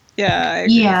Alice. Yeah, I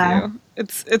agree with you.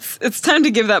 It's time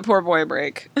to give that poor boy a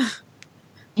break.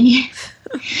 Yeah.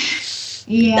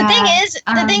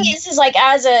 The thing is like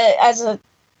as a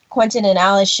Quentin and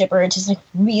Alice shipper, it just like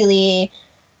really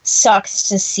sucks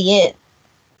to see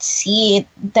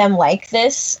them like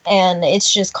this, and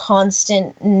it's just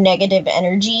constant negative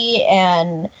energy.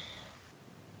 And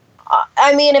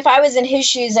I mean, if I was in his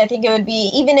shoes, I think it would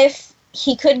be, even if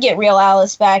he could get real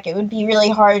Alice back, it would be really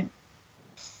hard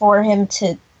for him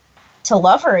to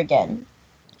love her again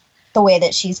the way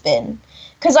that she's been.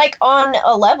 Because, like, on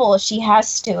a level, she had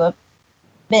to have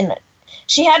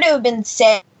been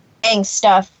saying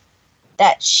stuff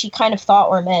that she kind of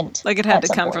thought were meant. Like it had to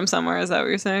come from somewhere. Is that what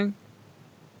you're saying?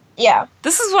 Yeah.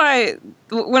 This is why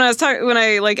when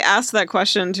I like asked that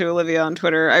question to Olivia on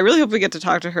Twitter, I really hope we get to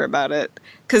talk to her about it,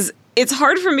 because it's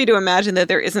hard for me to imagine that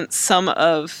there isn't some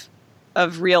of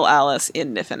real Alice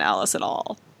in Nif and Alice at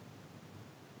all.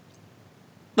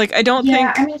 Like, I don't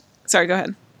think. I mean, sorry, go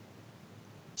ahead.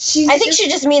 I think she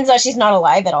just means that she's not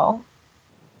alive at all.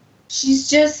 She's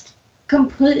just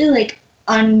completely, like,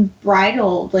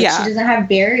 unbridled. Like, she doesn't have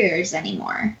barriers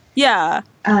anymore. Yeah.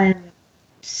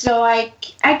 So I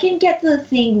can get the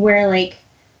thing where, like,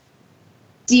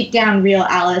 deep down real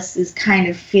Alice is kind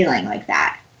of feeling like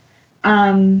that.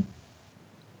 I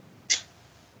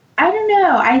don't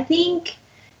know. I think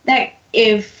that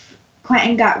if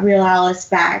Quentin got real Alice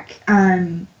back,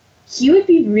 he would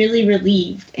be really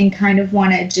relieved and kind of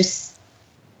want to just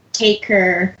take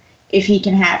her if he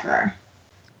can have her.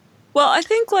 Well, I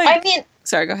think, like... I mean...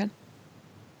 Sorry, go ahead.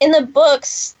 In the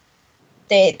books,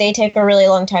 they take a really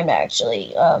long time to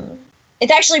actually...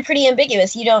 it's actually pretty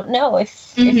ambiguous. You don't know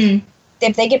if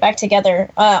they get back together.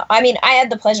 I mean, I had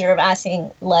the pleasure of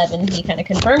asking Lev, and he kind of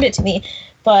confirmed it to me,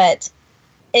 but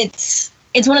it's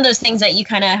one of those things that you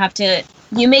kind of have to...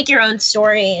 You make your own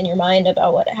story in your mind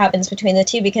about what happens between the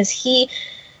two, because he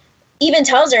even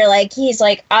tells her, like, he's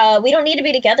like, we don't need to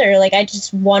be together. Like, I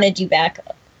just wanted you back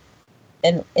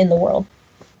in the world.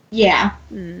 Yeah.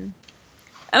 Mm.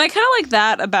 And I kind of like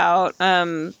that about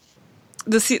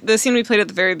the scene we played at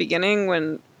the very beginning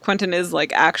when Quentin is,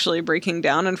 like, actually breaking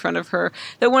down in front of her.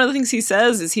 That one of the things he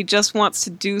says is he just wants to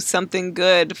do something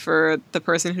good for the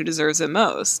person who deserves it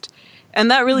most. And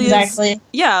that really is...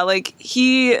 Yeah, like,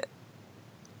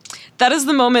 that is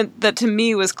the moment that to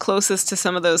me was closest to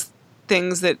some of those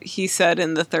things that he said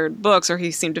in the third books, or he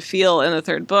seemed to feel in the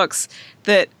third books,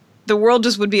 that the world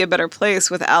just would be a better place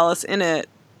with Alice in it,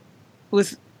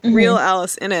 with real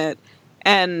Alice in it.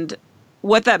 And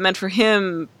what that meant for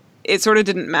him, it sort of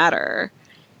didn't matter.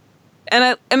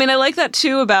 And I mean, I like that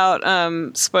too about,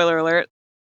 spoiler alert,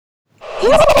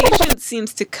 his patience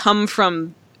seems to come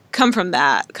from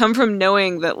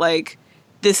knowing that, like,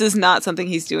 this is not something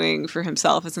he's doing for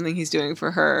himself, it's something he's doing for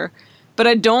her. But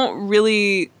I don't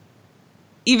really,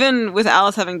 even with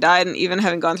Alice having died and even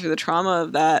having gone through the trauma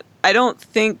of that, I don't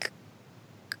think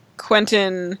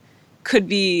Quentin could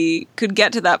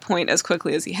get to that point as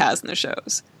quickly as he has in the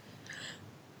shows.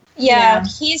 Yeah.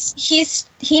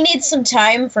 he needs some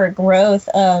time for growth,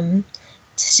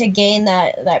 to gain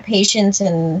that patience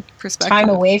and time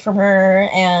away from her.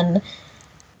 And,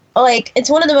 like, it's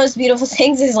one of the most beautiful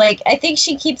things is, like, I think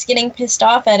she keeps getting pissed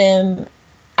off at him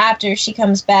after she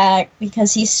comes back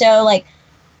because he's so, like,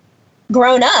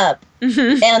 grown up.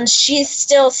 And she's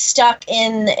still stuck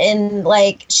in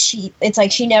like, it's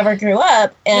like she never grew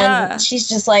up, and she's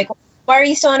just like, why are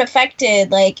you so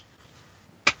unaffected? Like,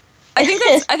 I think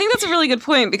that's a really good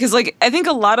point, because, like, I think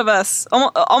a lot of us,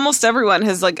 almost everyone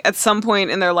has, like, at some point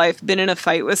in their life been in a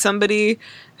fight with somebody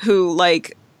who,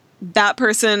 like, that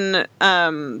person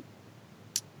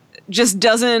just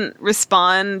doesn't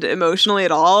respond emotionally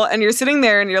at all, and you're sitting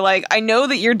there and you're like, I know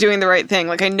that you're doing the right thing,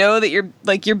 like, I know that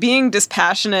you're being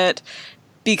dispassionate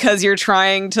because you're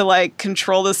trying to, like,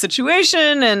 control the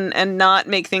situation and not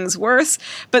make things worse,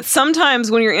 but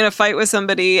sometimes when you're in a fight with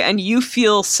somebody and you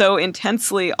feel so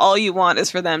intensely, all you want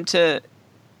is for them to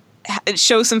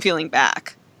show some feeling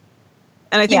back.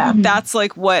 And I think that's,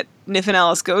 like, what Nif and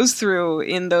Alice goes through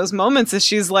in those moments, is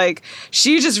she's like,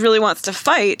 she just really wants to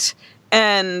fight,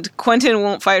 and Quentin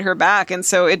won't fight her back, and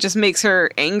so it just makes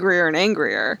her angrier and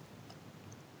angrier.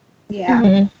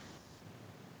 Yeah.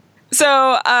 So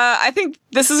I think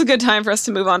this is a good time for us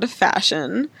to move on to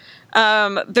fashion.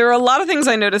 There are a lot of things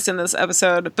I noticed in this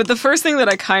episode, but the first thing that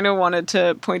I kind of wanted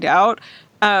to point out,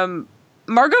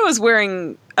 Margot is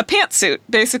wearing a pantsuit,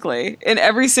 basically, in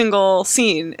every single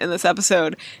scene in this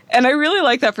episode. And I really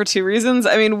like that for two reasons.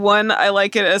 I mean, one, I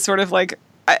like it as sort of like,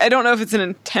 I don't know if it's an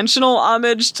intentional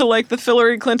homage to, like, the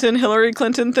Hillary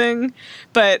Clinton thing,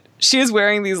 but she is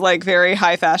wearing these, like, very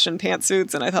high fashion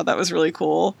pantsuits, and I thought that was really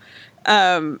cool.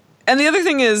 And And the other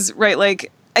thing is, right,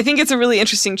 like, I think it's a really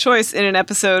interesting choice in an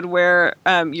episode where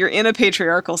you're in a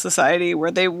patriarchal society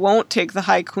where they won't take the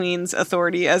High Queen's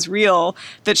authority as real,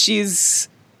 that she's,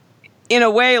 in a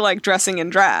way, like, dressing in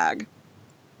drag.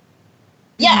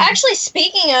 Yeah, actually,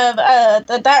 speaking of,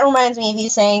 that reminds me of you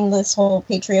saying this whole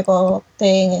patriarchal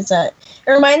thing, is that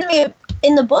it reminded me of,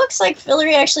 in the books, like,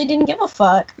 Fillory actually didn't give a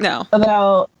fuck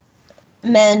about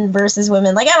men versus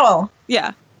women, like, at all.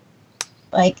 Yeah.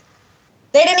 Like,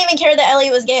 they didn't even care that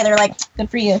Elliot was gay. They're like, good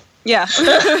for you. Yeah.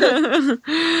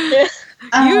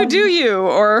 You do you,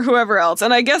 or whoever else.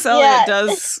 And I guess Elliot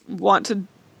does want to...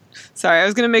 Sorry, I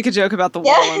was going to make a joke about the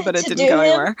Wallen, but it didn't go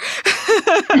anywhere.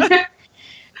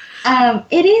 That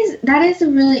is a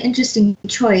really interesting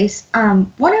choice.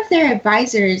 One of their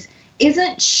advisors,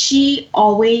 isn't she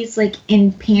always like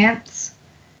in pants?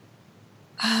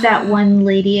 That one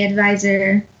lady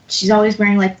advisor, she's always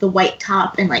wearing like the white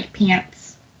top and like pants.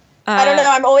 I don't know.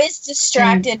 I'm always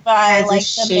distracted by like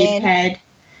the shaved head.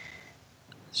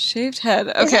 Shaved head.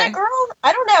 Okay. Is that a girl?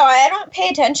 I don't know. I don't pay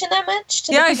attention that much.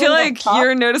 To I feel like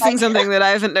you're noticing something that I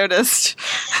haven't noticed.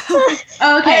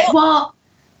 Okay. Well,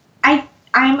 okay.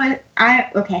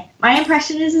 My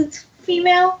impression is it's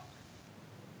female.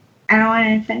 I don't want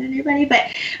to offend anybody, but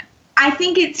I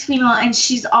think it's female, and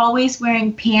she's always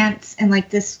wearing pants and like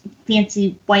this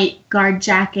fancy white guard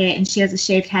jacket, and she has a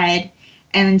shaved head,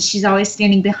 and she's always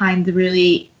standing behind the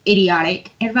really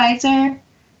idiotic advisor.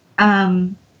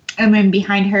 And then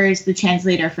behind her is the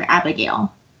translator for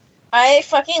Abigail. I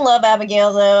fucking love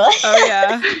Abigail, though. Oh,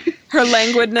 yeah. Her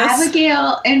languidness.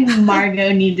 Abigail and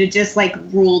Margot need to just, like,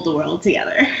 rule the world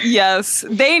together. Yes.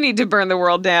 They need to burn the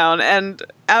world down, and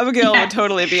Abigail would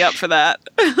totally be up for that.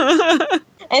 I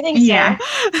think so. Yeah.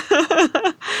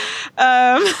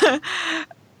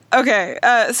 Okay,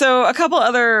 so a couple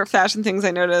other fashion things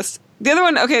I noticed. The other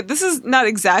one, okay, this is not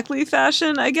exactly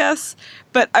fashion, I guess,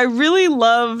 but I really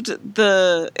loved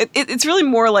it's really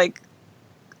more like,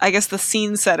 I guess, the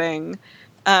scene setting,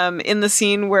 in the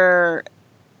scene where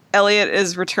Elliot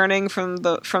is returning from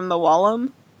the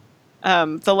Wallum,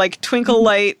 the like twinkle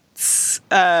lights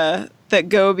that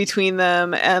go between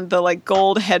them, and the like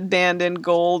gold headband and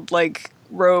gold like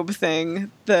robe thing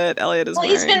that Elliot is wearing.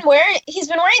 He's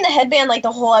been wearing the headband like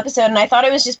the whole episode, and I thought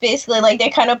it was just basically like they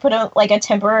kind of put a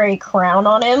temporary crown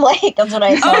on him. Like that's what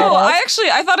I thought. Oh,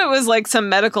 I thought it was like some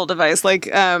medical device, like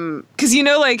because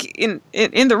like in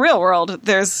the real world,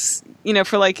 there's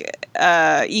for like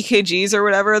EKGs or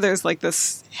whatever, there's like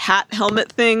this hat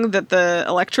helmet thing that the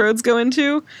electrodes go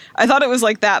into. I thought it was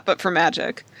like that, but for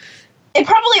magic. It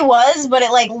probably was, but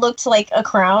it like looked like a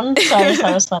crown, so I just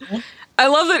thought it was funny. I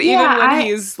love that even when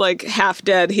he's like half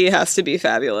dead, he has to be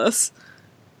fabulous.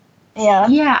 Yeah.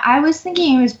 Yeah, I was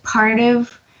thinking it was part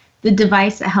of the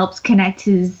device that helps connect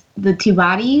the two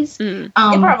bodies. But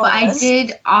I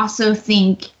did also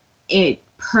think it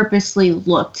purposely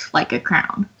looked like a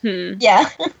crown. Yeah.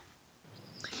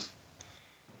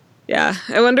 Yeah.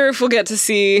 I wonder if we'll get to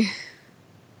see.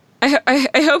 I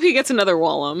hope he gets another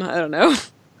Wallum. I don't know.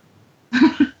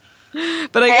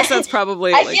 But I guess that's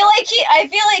probably. I feel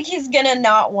like he's gonna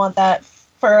not want that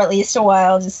for at least a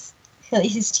while. Just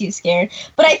he's too scared.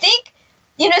 But I think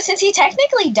since he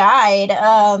technically died,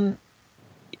 I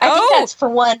think that's for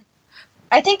one.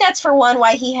 I think that's for one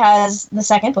why he has the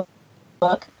second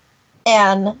book,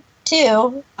 and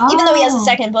two, even though he has a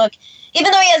second book, in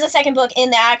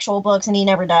the actual books, and he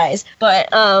never dies. But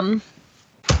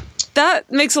that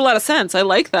makes a lot of sense. I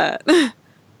like that.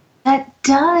 That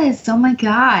does. Oh my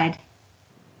god.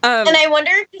 And I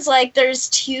wonder, because like there's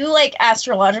two like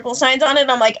astrological signs on it.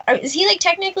 I'm like, is he like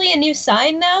technically a new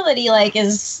sign now that he like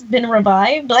has been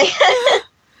revived? Like,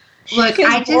 look,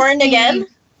 I just born again.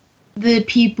 The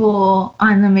people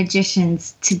on The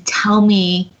Magicians to tell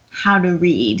me how to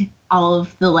read all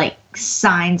of the like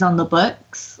signs on the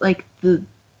books, like the.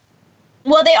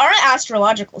 Well, they are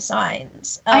astrological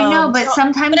signs. I know, but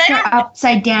sometimes they're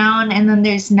upside down, and then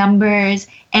there's numbers,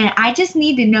 and I just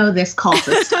need to know this call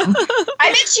system. I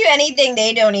bet you anything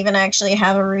they don't even actually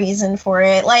have a reason for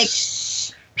it. Like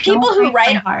people who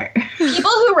write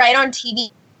on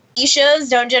TV shows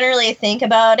don't generally think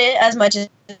about it as much as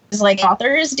like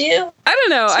authors do. I don't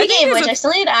know. Speaking of which, I still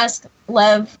need to ask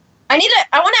Lev. I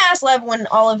want to ask Lev when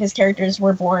all of his characters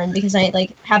were born, because I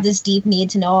like have this deep need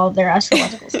to know all of their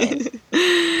astrological signs.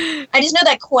 I just know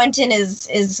that Quentin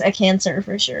is a Cancer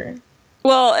for sure.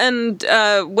 Well, and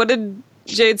what did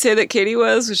Jade say that Katie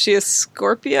was? Was she a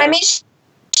Scorpio? I mean,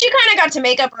 she kind of got to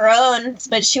make up her own,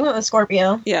 but she went with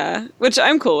Scorpio. Yeah, which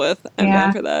I'm cool with. I'm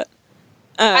down for that.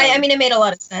 I mean, it made a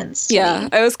lot of sense. Yeah,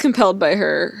 I was compelled by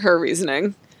her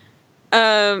reasoning.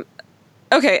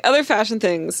 Okay, other fashion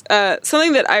things.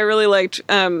 Something that I really liked,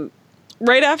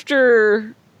 right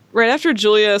after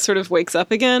Julia sort of wakes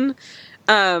up again,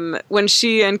 when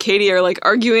she and Katie are like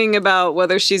arguing about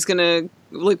whether she's gonna,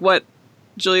 like, what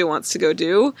Julia wants to go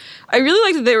do. I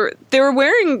really liked that they were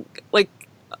wearing like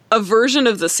a version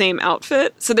of the same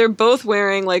outfit. So they're both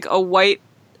wearing like a white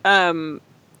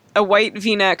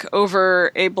V-neck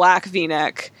over a black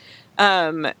V-neck.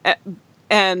 And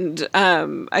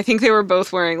I think they were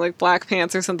both wearing like black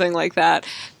pants or something like that.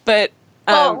 But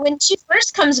when she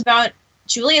first comes about,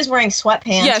 Julia's wearing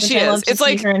sweatpants. Yeah, she is. It's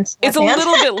like it's a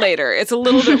little bit later. It's a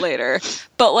little bit later.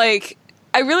 But like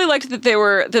I really liked that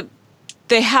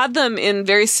they had them in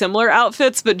very similar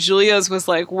outfits, but Julia's was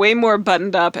like way more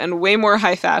buttoned up and way more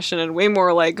high fashion and way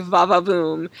more like va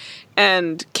boom.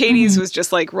 And Katie's was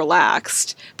just like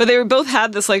relaxed. But they both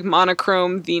had this like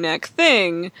monochrome V-neck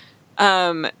thing.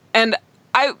 And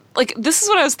I like, this is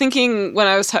what I was thinking when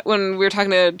we were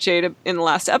talking to Jade in the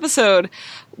last episode.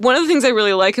 One of the things I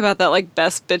really like about that like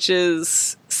best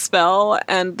bitches spell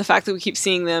and the fact that we keep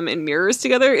seeing them in mirrors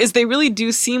together is they really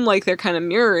do seem like they're kind of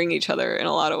mirroring each other in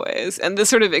a lot of ways. And this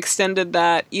sort of extended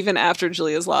that even after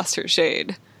Julia's lost her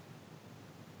shade.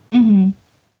 Mm-hmm.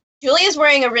 Julia's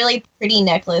wearing a really pretty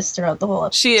necklace throughout the whole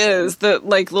episode. She is. The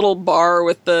like little bar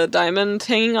with the diamond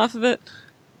hanging off of it.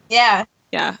 Yeah.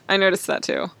 Yeah, I noticed that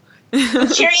too. I'm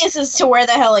curious as to where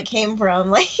the hell it came from.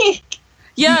 Like,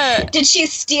 yeah, did she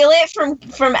steal it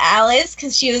from Alice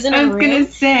because she was in a room? I was gonna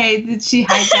say, did she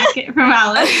hijack it from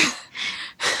Alice?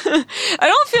 I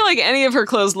don't feel like any of her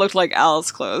clothes looked like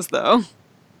Alice's clothes, though.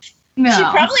 No. She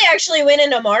probably actually went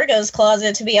into Margot's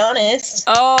closet, to be honest.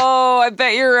 Oh, I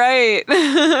bet you're right.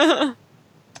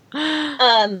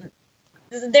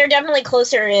 They're definitely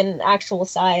closer in actual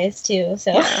size too.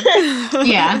 So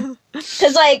yeah,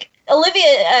 because like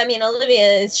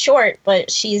Olivia is short,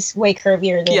 but she's way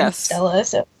curvier than Stella.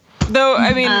 So, though,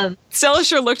 I mean, Stella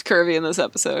sure looked curvy in this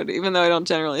episode, even though I don't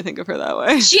generally think of her that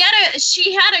way. She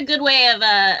had a good way of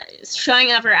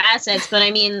showing off her assets, but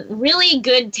I mean, really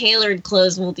good tailored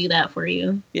clothes will do that for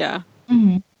you. Yeah.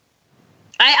 Mm-hmm.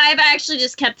 I've actually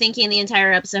just kept thinking the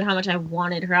entire episode how much I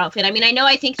wanted her outfit. I mean, I know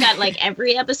I think that like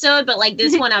every episode, but like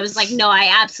this one, I was like, no, I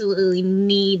absolutely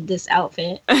need this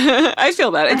outfit. I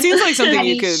feel that. It seems like something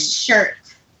you could. Shirt.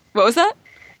 What was that?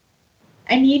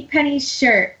 I need Penny's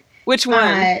shirt. Which one?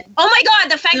 Oh my god,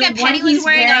 the fact that Penny was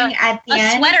wearing a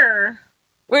sweater.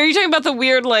 Where are you talking about the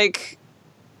weird like?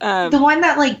 The one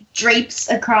that like drapes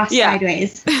across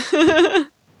sideways.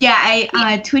 Yeah,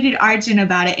 I tweeted Arjun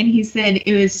about it, and he said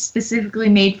it was specifically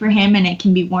made for him, and it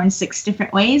can be worn 6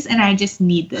 different ways, and I just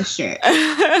need this shirt.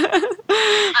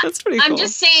 That's pretty cool. I'm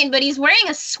just saying, but he's wearing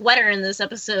a sweater in this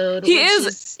episode. He which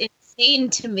is insane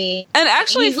to me. And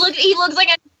actually, he looks like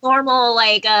a normal,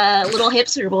 like, little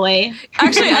hipster boy.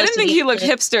 Actually, I didn't think he looked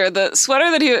hipster. The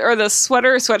sweater the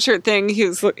sweatshirt thing he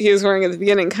was wearing at the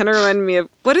beginning kind of reminded me of,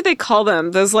 what did they call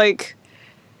them? Those like.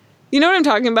 You know what I'm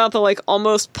talking about? The, like,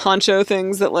 almost poncho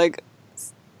things that, like,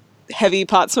 heavy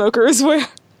pot smokers wear?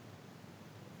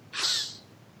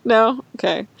 No?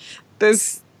 Okay.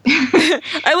 There's...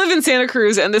 I live in Santa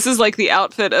Cruz, and this is, like, the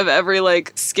outfit of every,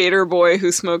 like, skater boy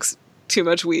who smokes too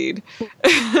much weed.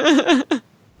 But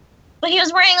he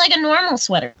was wearing, like, a normal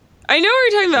sweater. I know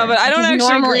what you're talking about, but I don't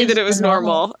actually agree that it was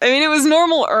normal. I mean, it was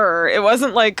normal-er. It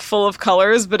wasn't, like, full of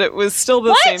colors, but it was still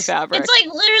the same fabric. It's, like,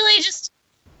 literally just...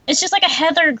 It's just like a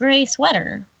heather gray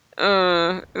sweater.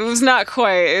 It was not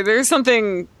quite. There's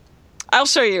something... I'll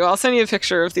show you. I'll send you a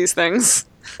picture of these things.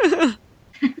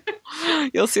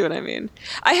 You'll see what I mean.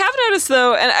 I have noticed,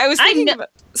 though, and I was thinking about...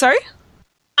 Sorry?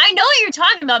 I know what you're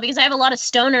talking about because I have a lot of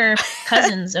stoner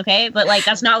cousins, okay? But, like,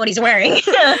 that's not what he's wearing.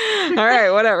 All right,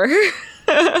 whatever.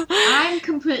 I'm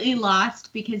completely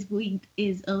lost because weed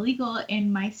is illegal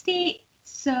in my state,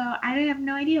 so I have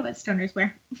no idea what stoners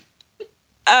wear.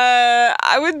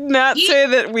 I would not say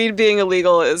that weed being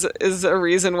illegal is a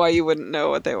reason why you wouldn't know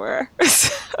what they wear.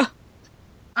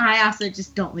 I also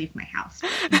just don't leave my house.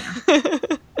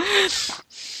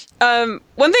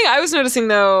 One thing I was noticing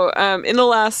though, in the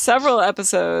last several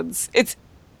episodes,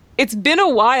 it's been a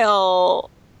while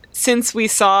since we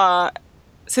saw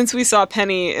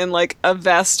Penny in like a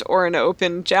vest or an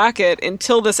open jacket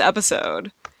until this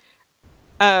episode.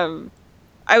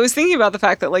 I was thinking about the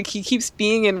fact that, like, he keeps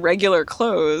being in regular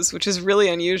clothes, which is really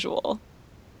unusual.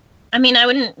 I mean, I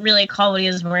wouldn't really call what he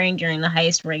was wearing during the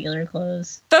heist regular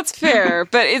clothes. That's fair,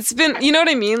 but it's been, you know what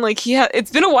I mean? Like,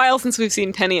 it's been a while since we've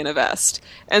seen Penny in a vest.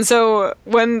 And so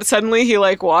when suddenly he,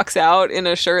 like, walks out in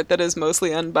a shirt that is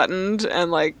mostly unbuttoned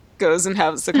and, like, goes and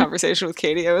has a conversation with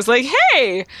Katie, I was like,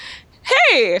 hey,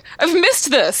 I've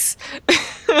missed this.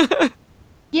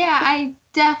 Yeah, I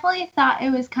definitely thought it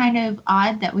was kind of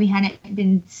odd that we hadn't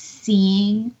been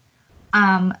seeing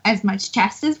as much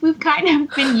chest as we've kind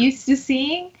of been used to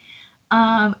seeing.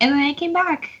 And then it came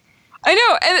back. I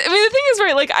know, and I mean the thing is,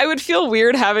 right? Like, I would feel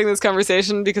weird having this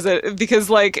conversation because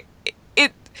like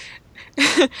it.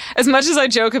 As much as I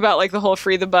joke about like the whole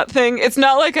free the butt thing, it's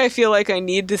not like I feel like I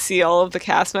need to see all of the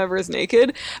cast members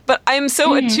naked. But I'm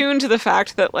so attuned to the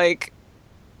fact that like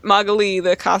Magali,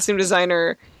 the costume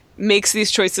designer, makes these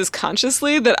choices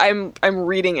consciously that I'm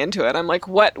reading into it. I'm like,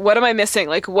 what am I missing?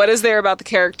 Like, what is there about the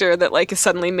character that like is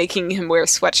suddenly making him wear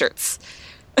sweatshirts?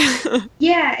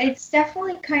 Yeah, it's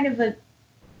definitely kind of a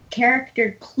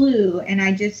character clue, and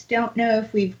I just don't know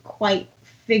if we've quite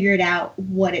figured out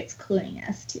what it's cluing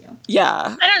us to.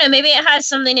 Yeah. I don't know, maybe it has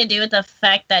something to do with the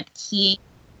fact that he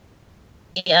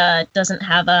doesn't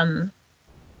have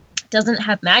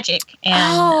magic,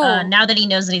 and now that he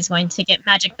knows that he's going to get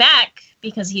magic back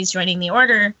because he's joining the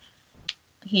order,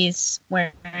 he's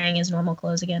wearing his normal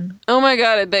clothes again. Oh my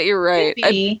god, I bet you're right.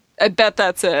 I bet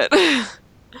that's it.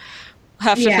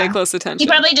 Have to pay close attention. He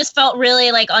probably just felt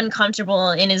really like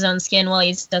uncomfortable in his own skin while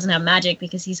he doesn't have magic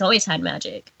because he's always had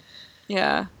magic.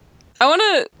 Yeah. I want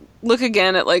to look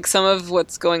again at like some of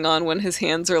what's going on when his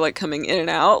hands are like coming in and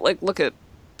out. Like look at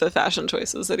the fashion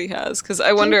choices that he has, because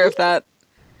I wonder if that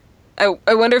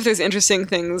I wonder if there's interesting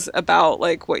things about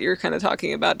like what you're kind of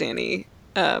talking about, Danny,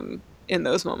 in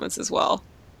those moments as well.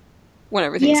 When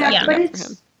everything's acting up for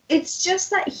him. It's just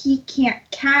that he can't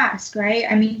cast, right?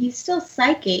 I mean, he's still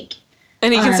psychic.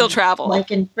 And he can still travel.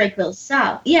 Like in Breakville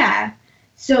South. Yeah.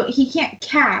 So he can't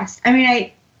cast. I mean,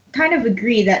 I kind of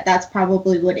agree that that's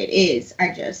probably what it is.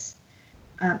 I just,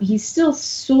 he still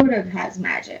sort of has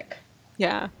magic.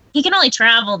 Yeah. He can only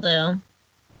travel, though.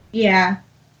 Yeah.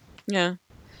 Yeah.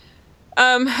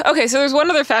 Okay, so there's one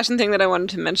other fashion thing that I wanted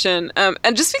to mention.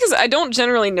 And just because I don't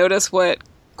generally notice what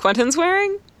Quentin's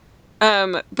wearing,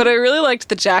 but I really liked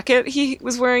the jacket he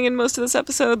was wearing in most of this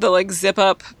episode, the like zip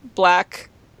up black.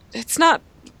 It's not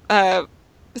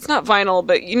vinyl,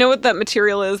 but you know what that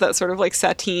material is? That sort of like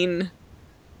sateen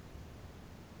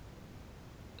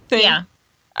thing. Yeah.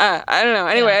 I don't know.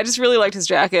 Anyway, I just really liked his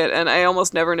jacket, and I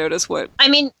almost never notice what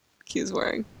Q's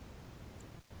wearing.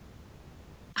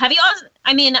 Have you also?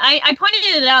 I mean, I pointed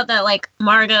it out that like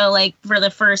Margot, like for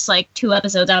the first like 2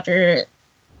 episodes after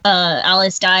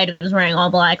Alice died, was wearing all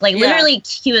black. Like literally,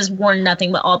 Q has worn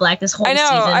nothing but all black this whole season.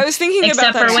 I was thinking about that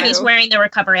except for when he's wearing the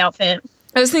recovery outfit.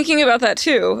 I was thinking about that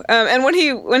too. And when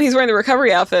he's wearing the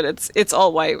recovery outfit, it's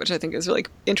all white, which I think is really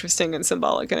interesting and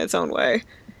symbolic in its own way.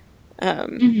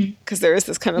 Because there is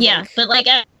this kind of but like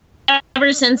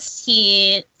ever since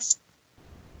he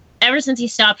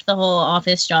stopped the whole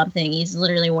office job thing, he's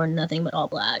literally worn nothing but all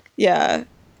black. Yeah,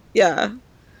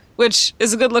 which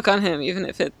is a good look on him, even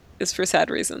if it is for sad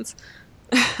reasons.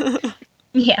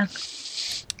 Yeah.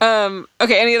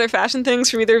 Okay. Any other fashion things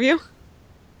from either of you?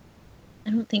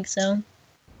 I don't think so.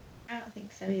 I don't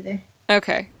think so either.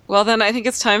 Okay. Well, then I think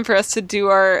it's time for us to do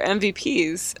our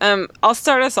MVPs. I'll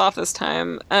start us off this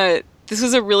time. This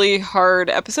was a really hard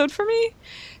episode for me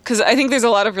because I think there's a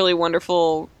lot of really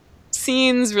wonderful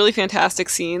scenes, really fantastic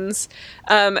scenes.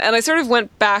 And I sort of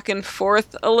went back and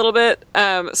forth a little bit.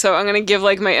 So I'm going to give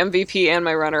like my MVP and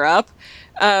my runner-up.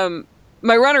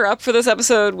 My runner-up for this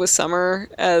episode was Summer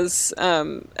as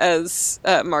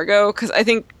Margot, because I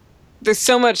think there's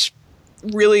so much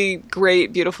really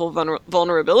great, beautiful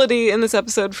vulnerability in this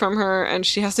episode from her, and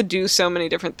she has to do so many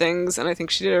different things, and I think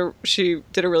she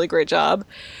did a really great job.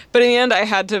 But in the end, I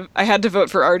had to vote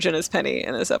for Arjun as Penny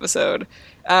in this episode.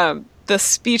 The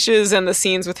speeches and the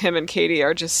scenes with him and Katie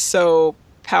are just so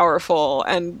powerful,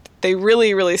 and they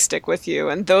really, really stick with you.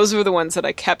 And those were the ones that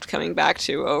I kept coming back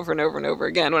to over and over and over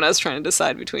again when I was trying to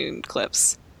decide between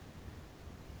clips.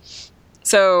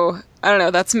 So I don't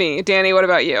know. That's me. Danny, what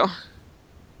about you?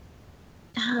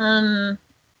 I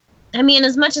mean,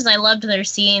 as much as I loved their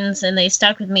scenes and they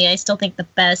stuck with me, I still think the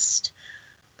best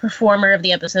performer of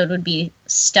the episode would be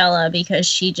Stella, because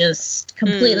she just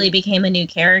completely became a new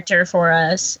character for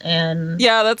us. And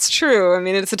yeah, that's true. I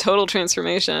mean, it's a total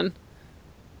transformation.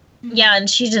 Yeah, and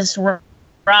she just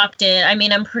rocked it. I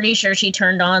mean, I'm pretty sure she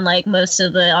turned on like most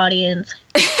of the audience.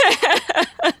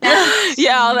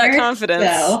 Yeah, all that confidence.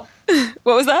 Though.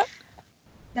 What was that?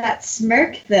 That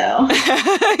smirk, though.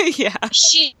 Yeah.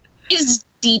 She's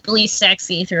deeply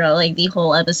sexy throughout like the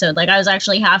whole episode. Like I was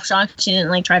actually half shocked she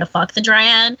didn't like try to fuck the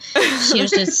Dryad. She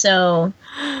was just so.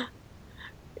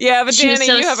 Yeah, but Danny,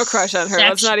 so you have a crush on her.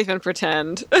 Let's not even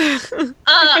pretend. If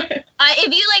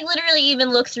you like literally even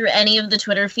look through any of the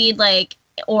Twitter feed, like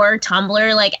or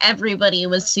Tumblr, like everybody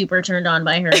was super turned on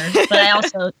by her. But I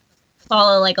also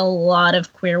follow like a lot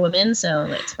of queer women, so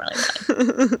it's probably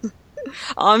why.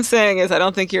 All I'm saying is I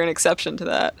don't think you're an exception to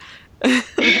that.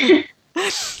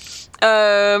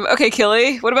 Okay,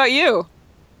 Killy, what about you?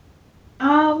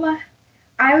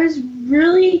 I was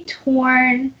really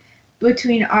torn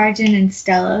between Arjun and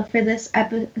Stella for this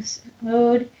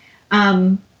episode.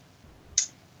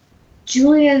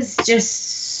 Julia's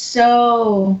just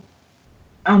so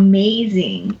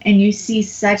amazing, and you see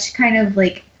such kind of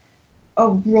like a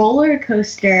roller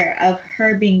coaster of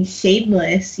her being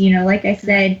shadeless. You know, like I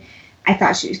said, I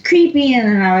thought she was creepy, and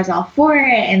then I was all for it,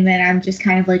 and then I'm just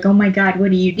kind of like, oh my god,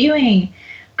 what are you doing?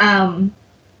 And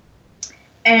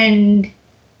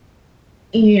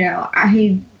you know,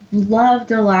 I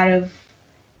loved a lot of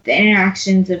the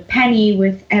interactions of Penny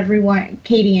with everyone,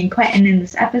 Katie and Quentin in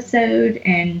this episode,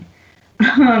 and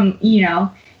you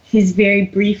know, his very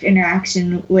brief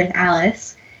interaction with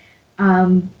Alice.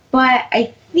 But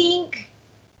I think,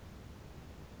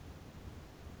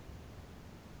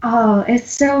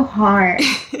 it's so hard.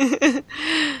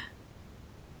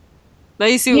 Now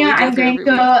you see what we go I'm through going to every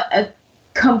go week. a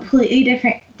completely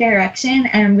different direction,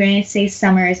 and I'm going to say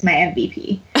Summer is my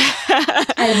MVP.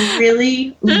 I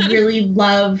really, really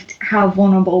loved how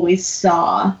vulnerable we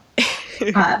saw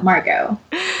Margot.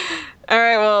 All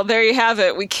right, well, there you have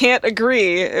it. We can't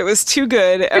agree. It was too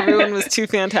good. Everyone was too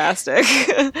fantastic.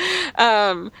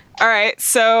 All right,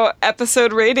 so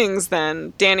episode ratings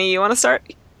then. Danny, you want to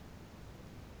start?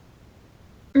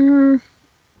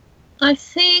 I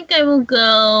think I will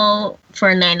go for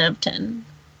a 9 out of 10.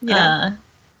 Yeah.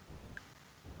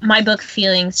 My book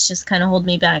feelings just kind of hold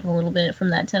me back a little bit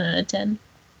from that 10 out of 10.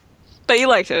 But you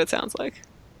liked it, it sounds like.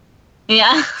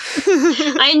 Yeah.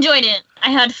 I enjoyed it.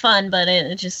 I had fun, but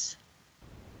it just...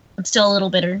 I'm still a little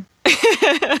bitter.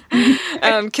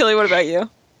 Killy, what about you?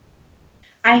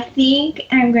 I think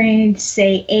I'm going to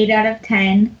say 8 out of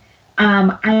 10.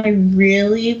 I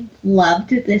really loved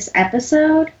this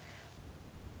episode,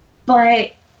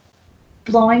 but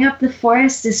blowing up the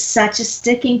forest is such a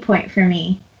sticking point for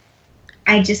me.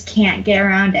 I just can't get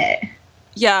around it.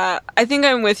 Yeah, I think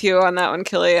I'm with you on that one,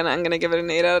 Killy, and I'm going to give it an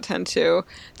 8 out of 10 too.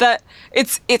 That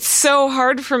it's so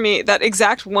hard for me, that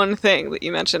exact one thing that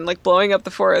you mentioned, like blowing up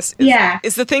the forest,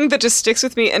 is the thing that just sticks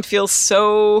with me and feels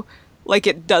so like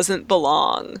it doesn't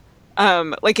belong.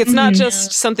 Like it's not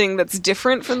just something that's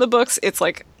different from the books, it's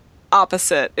like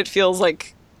opposite. It feels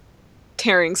like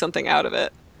tearing something out of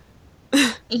it.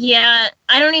 Yeah,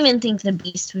 I don't even think the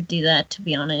Beast would do that, to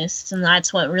be honest, and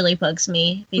that's what really bugs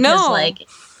me, because like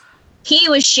he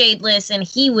was shadeless and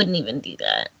he wouldn't even do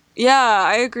that. Yeah,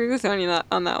 I agree with Anya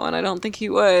on that one. I don't think he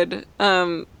would.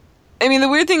 I mean, the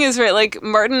weird thing is, right, like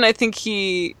Martin, I think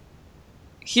he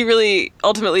really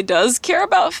ultimately does care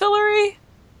about Fillory.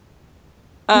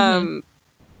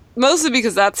 Mostly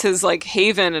because that's his like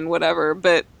haven and whatever,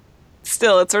 but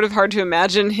still, it's sort of hard to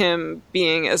imagine him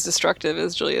being as destructive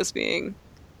as Julia's being.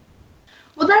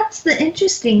 Well, that's the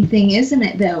interesting thing, isn't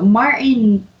it, though?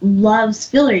 Martin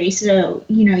loves Fillory, so,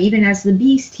 you know, even as the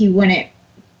Beast, he wouldn't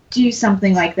do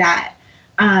something like that.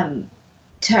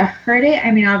 To hurt it,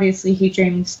 I mean, obviously he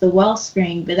drains the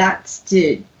wellspring, but that's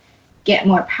to get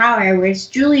more power, whereas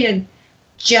Julia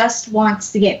just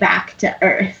wants to get back to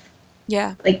Earth.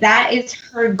 Yeah. Like, that is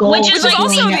her goal. Which is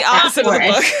also the opposite of the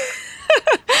book.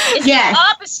 It's the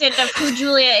opposite of who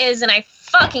Julia is, and I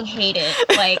fucking hate it.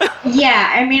 Like,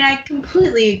 yeah, I mean, I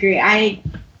completely agree. I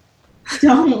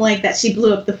don't like that she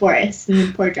blew up the forest and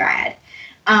the poor Dryad.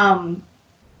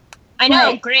 I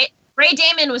know, Grey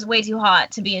Damon was way too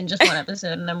hot to be in just one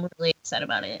episode, and I'm really upset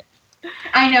about it.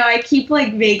 I know, I keep,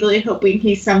 like, vaguely hoping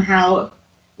he somehow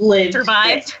lived.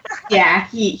 Survived? Yeah,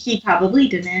 he probably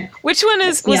didn't. Which one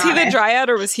was he the Dryad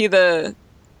or was he the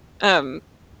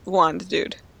wand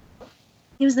dude?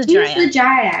 He was the He Dryad. was the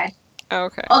Dryad. Oh,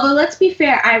 okay. Although, let's be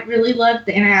fair, I really loved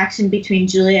the interaction between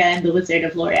Julia and the Wizard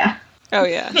of Loria. Oh,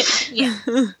 yeah. Yeah.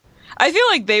 I feel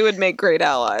like they would make great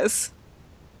allies.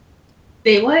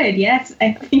 They would, yes,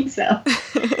 I think so.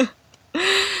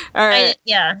 All right.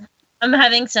 I'm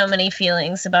having so many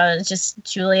feelings about it. Just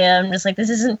Julia. I'm just like, this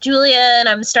isn't Julia, and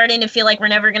I'm starting to feel like we're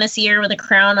never going to see her with a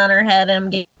crown on her head, and I'm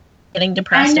getting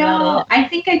depressed about it. I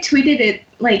think I tweeted it,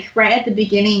 like, right at the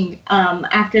beginning,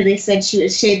 after they said she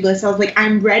was shadeless. I was like,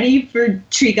 I'm ready for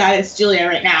Tree Goddess Julia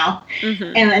right now.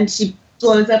 Mm-hmm. And then she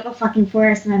blows up a fucking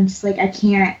forest, and I'm just like, I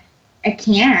can't.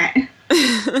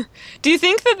 Do you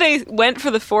think that they went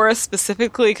for the forest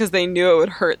specifically because they knew it would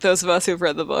hurt those of us who've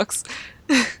read the books?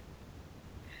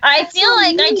 I feel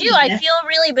like I do. I feel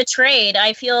really betrayed.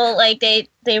 I feel like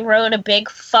they wrote a big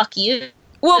fuck you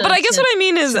Well, but I guess what I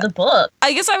mean is the book.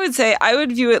 I guess I would say I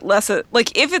would view it less as,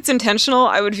 like, if it's intentional,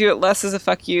 I would view it less as a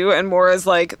fuck you and more as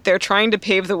like they're trying to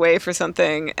pave the way for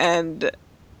something and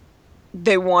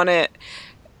they want it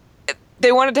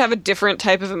to have a different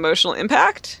type of emotional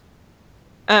impact.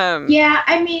 Yeah,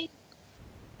 I mean,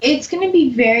 it's going to be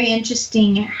very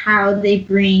interesting how they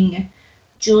bring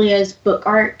Julia's book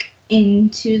arc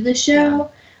into the show.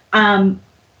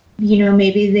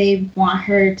 Maybe they want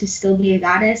her to still be a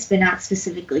goddess, but not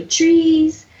specifically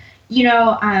trees. I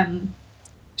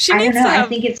don't know. I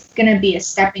think it's going to be a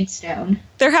stepping stone.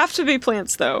 There have to be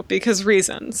plants, though, because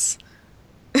reasons.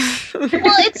 Well,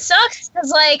 it sucks because,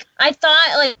 like, I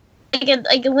thought,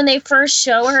 like when they first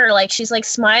show her, like, she's, like,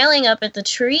 smiling up at the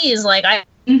trees. Like,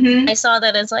 I saw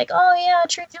that as, like, oh, yeah,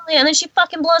 Tree Julia. And then she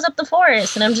fucking blows up the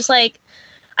forest. And I'm just like,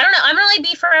 I don't know. I'm gonna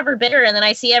be forever bitter, and then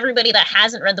I see everybody that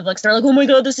hasn't read the books. They're like, "Oh my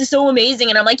god, this is so amazing,"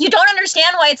 and I'm like, "You don't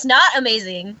understand why it's not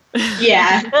amazing."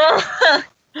 Yeah.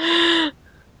 Oh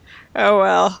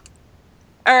well.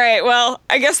 All right. Well,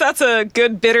 I guess that's a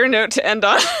good bitter note to end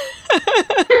on.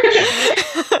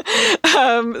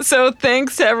 So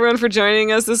thanks to everyone for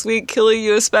joining us this week. Killy,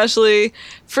 you especially.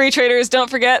 Free traders,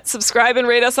 don't forget, subscribe and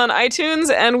rate us on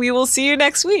iTunes, and we will see you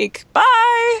next week.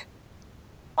 Bye.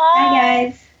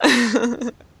 Bye,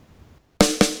 guys.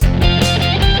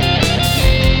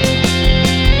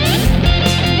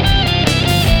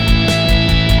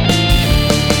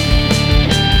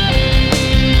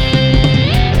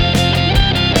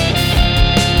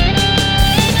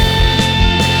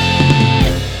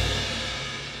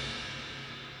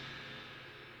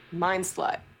 Mind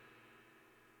slut.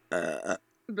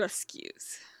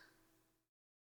 Excuse.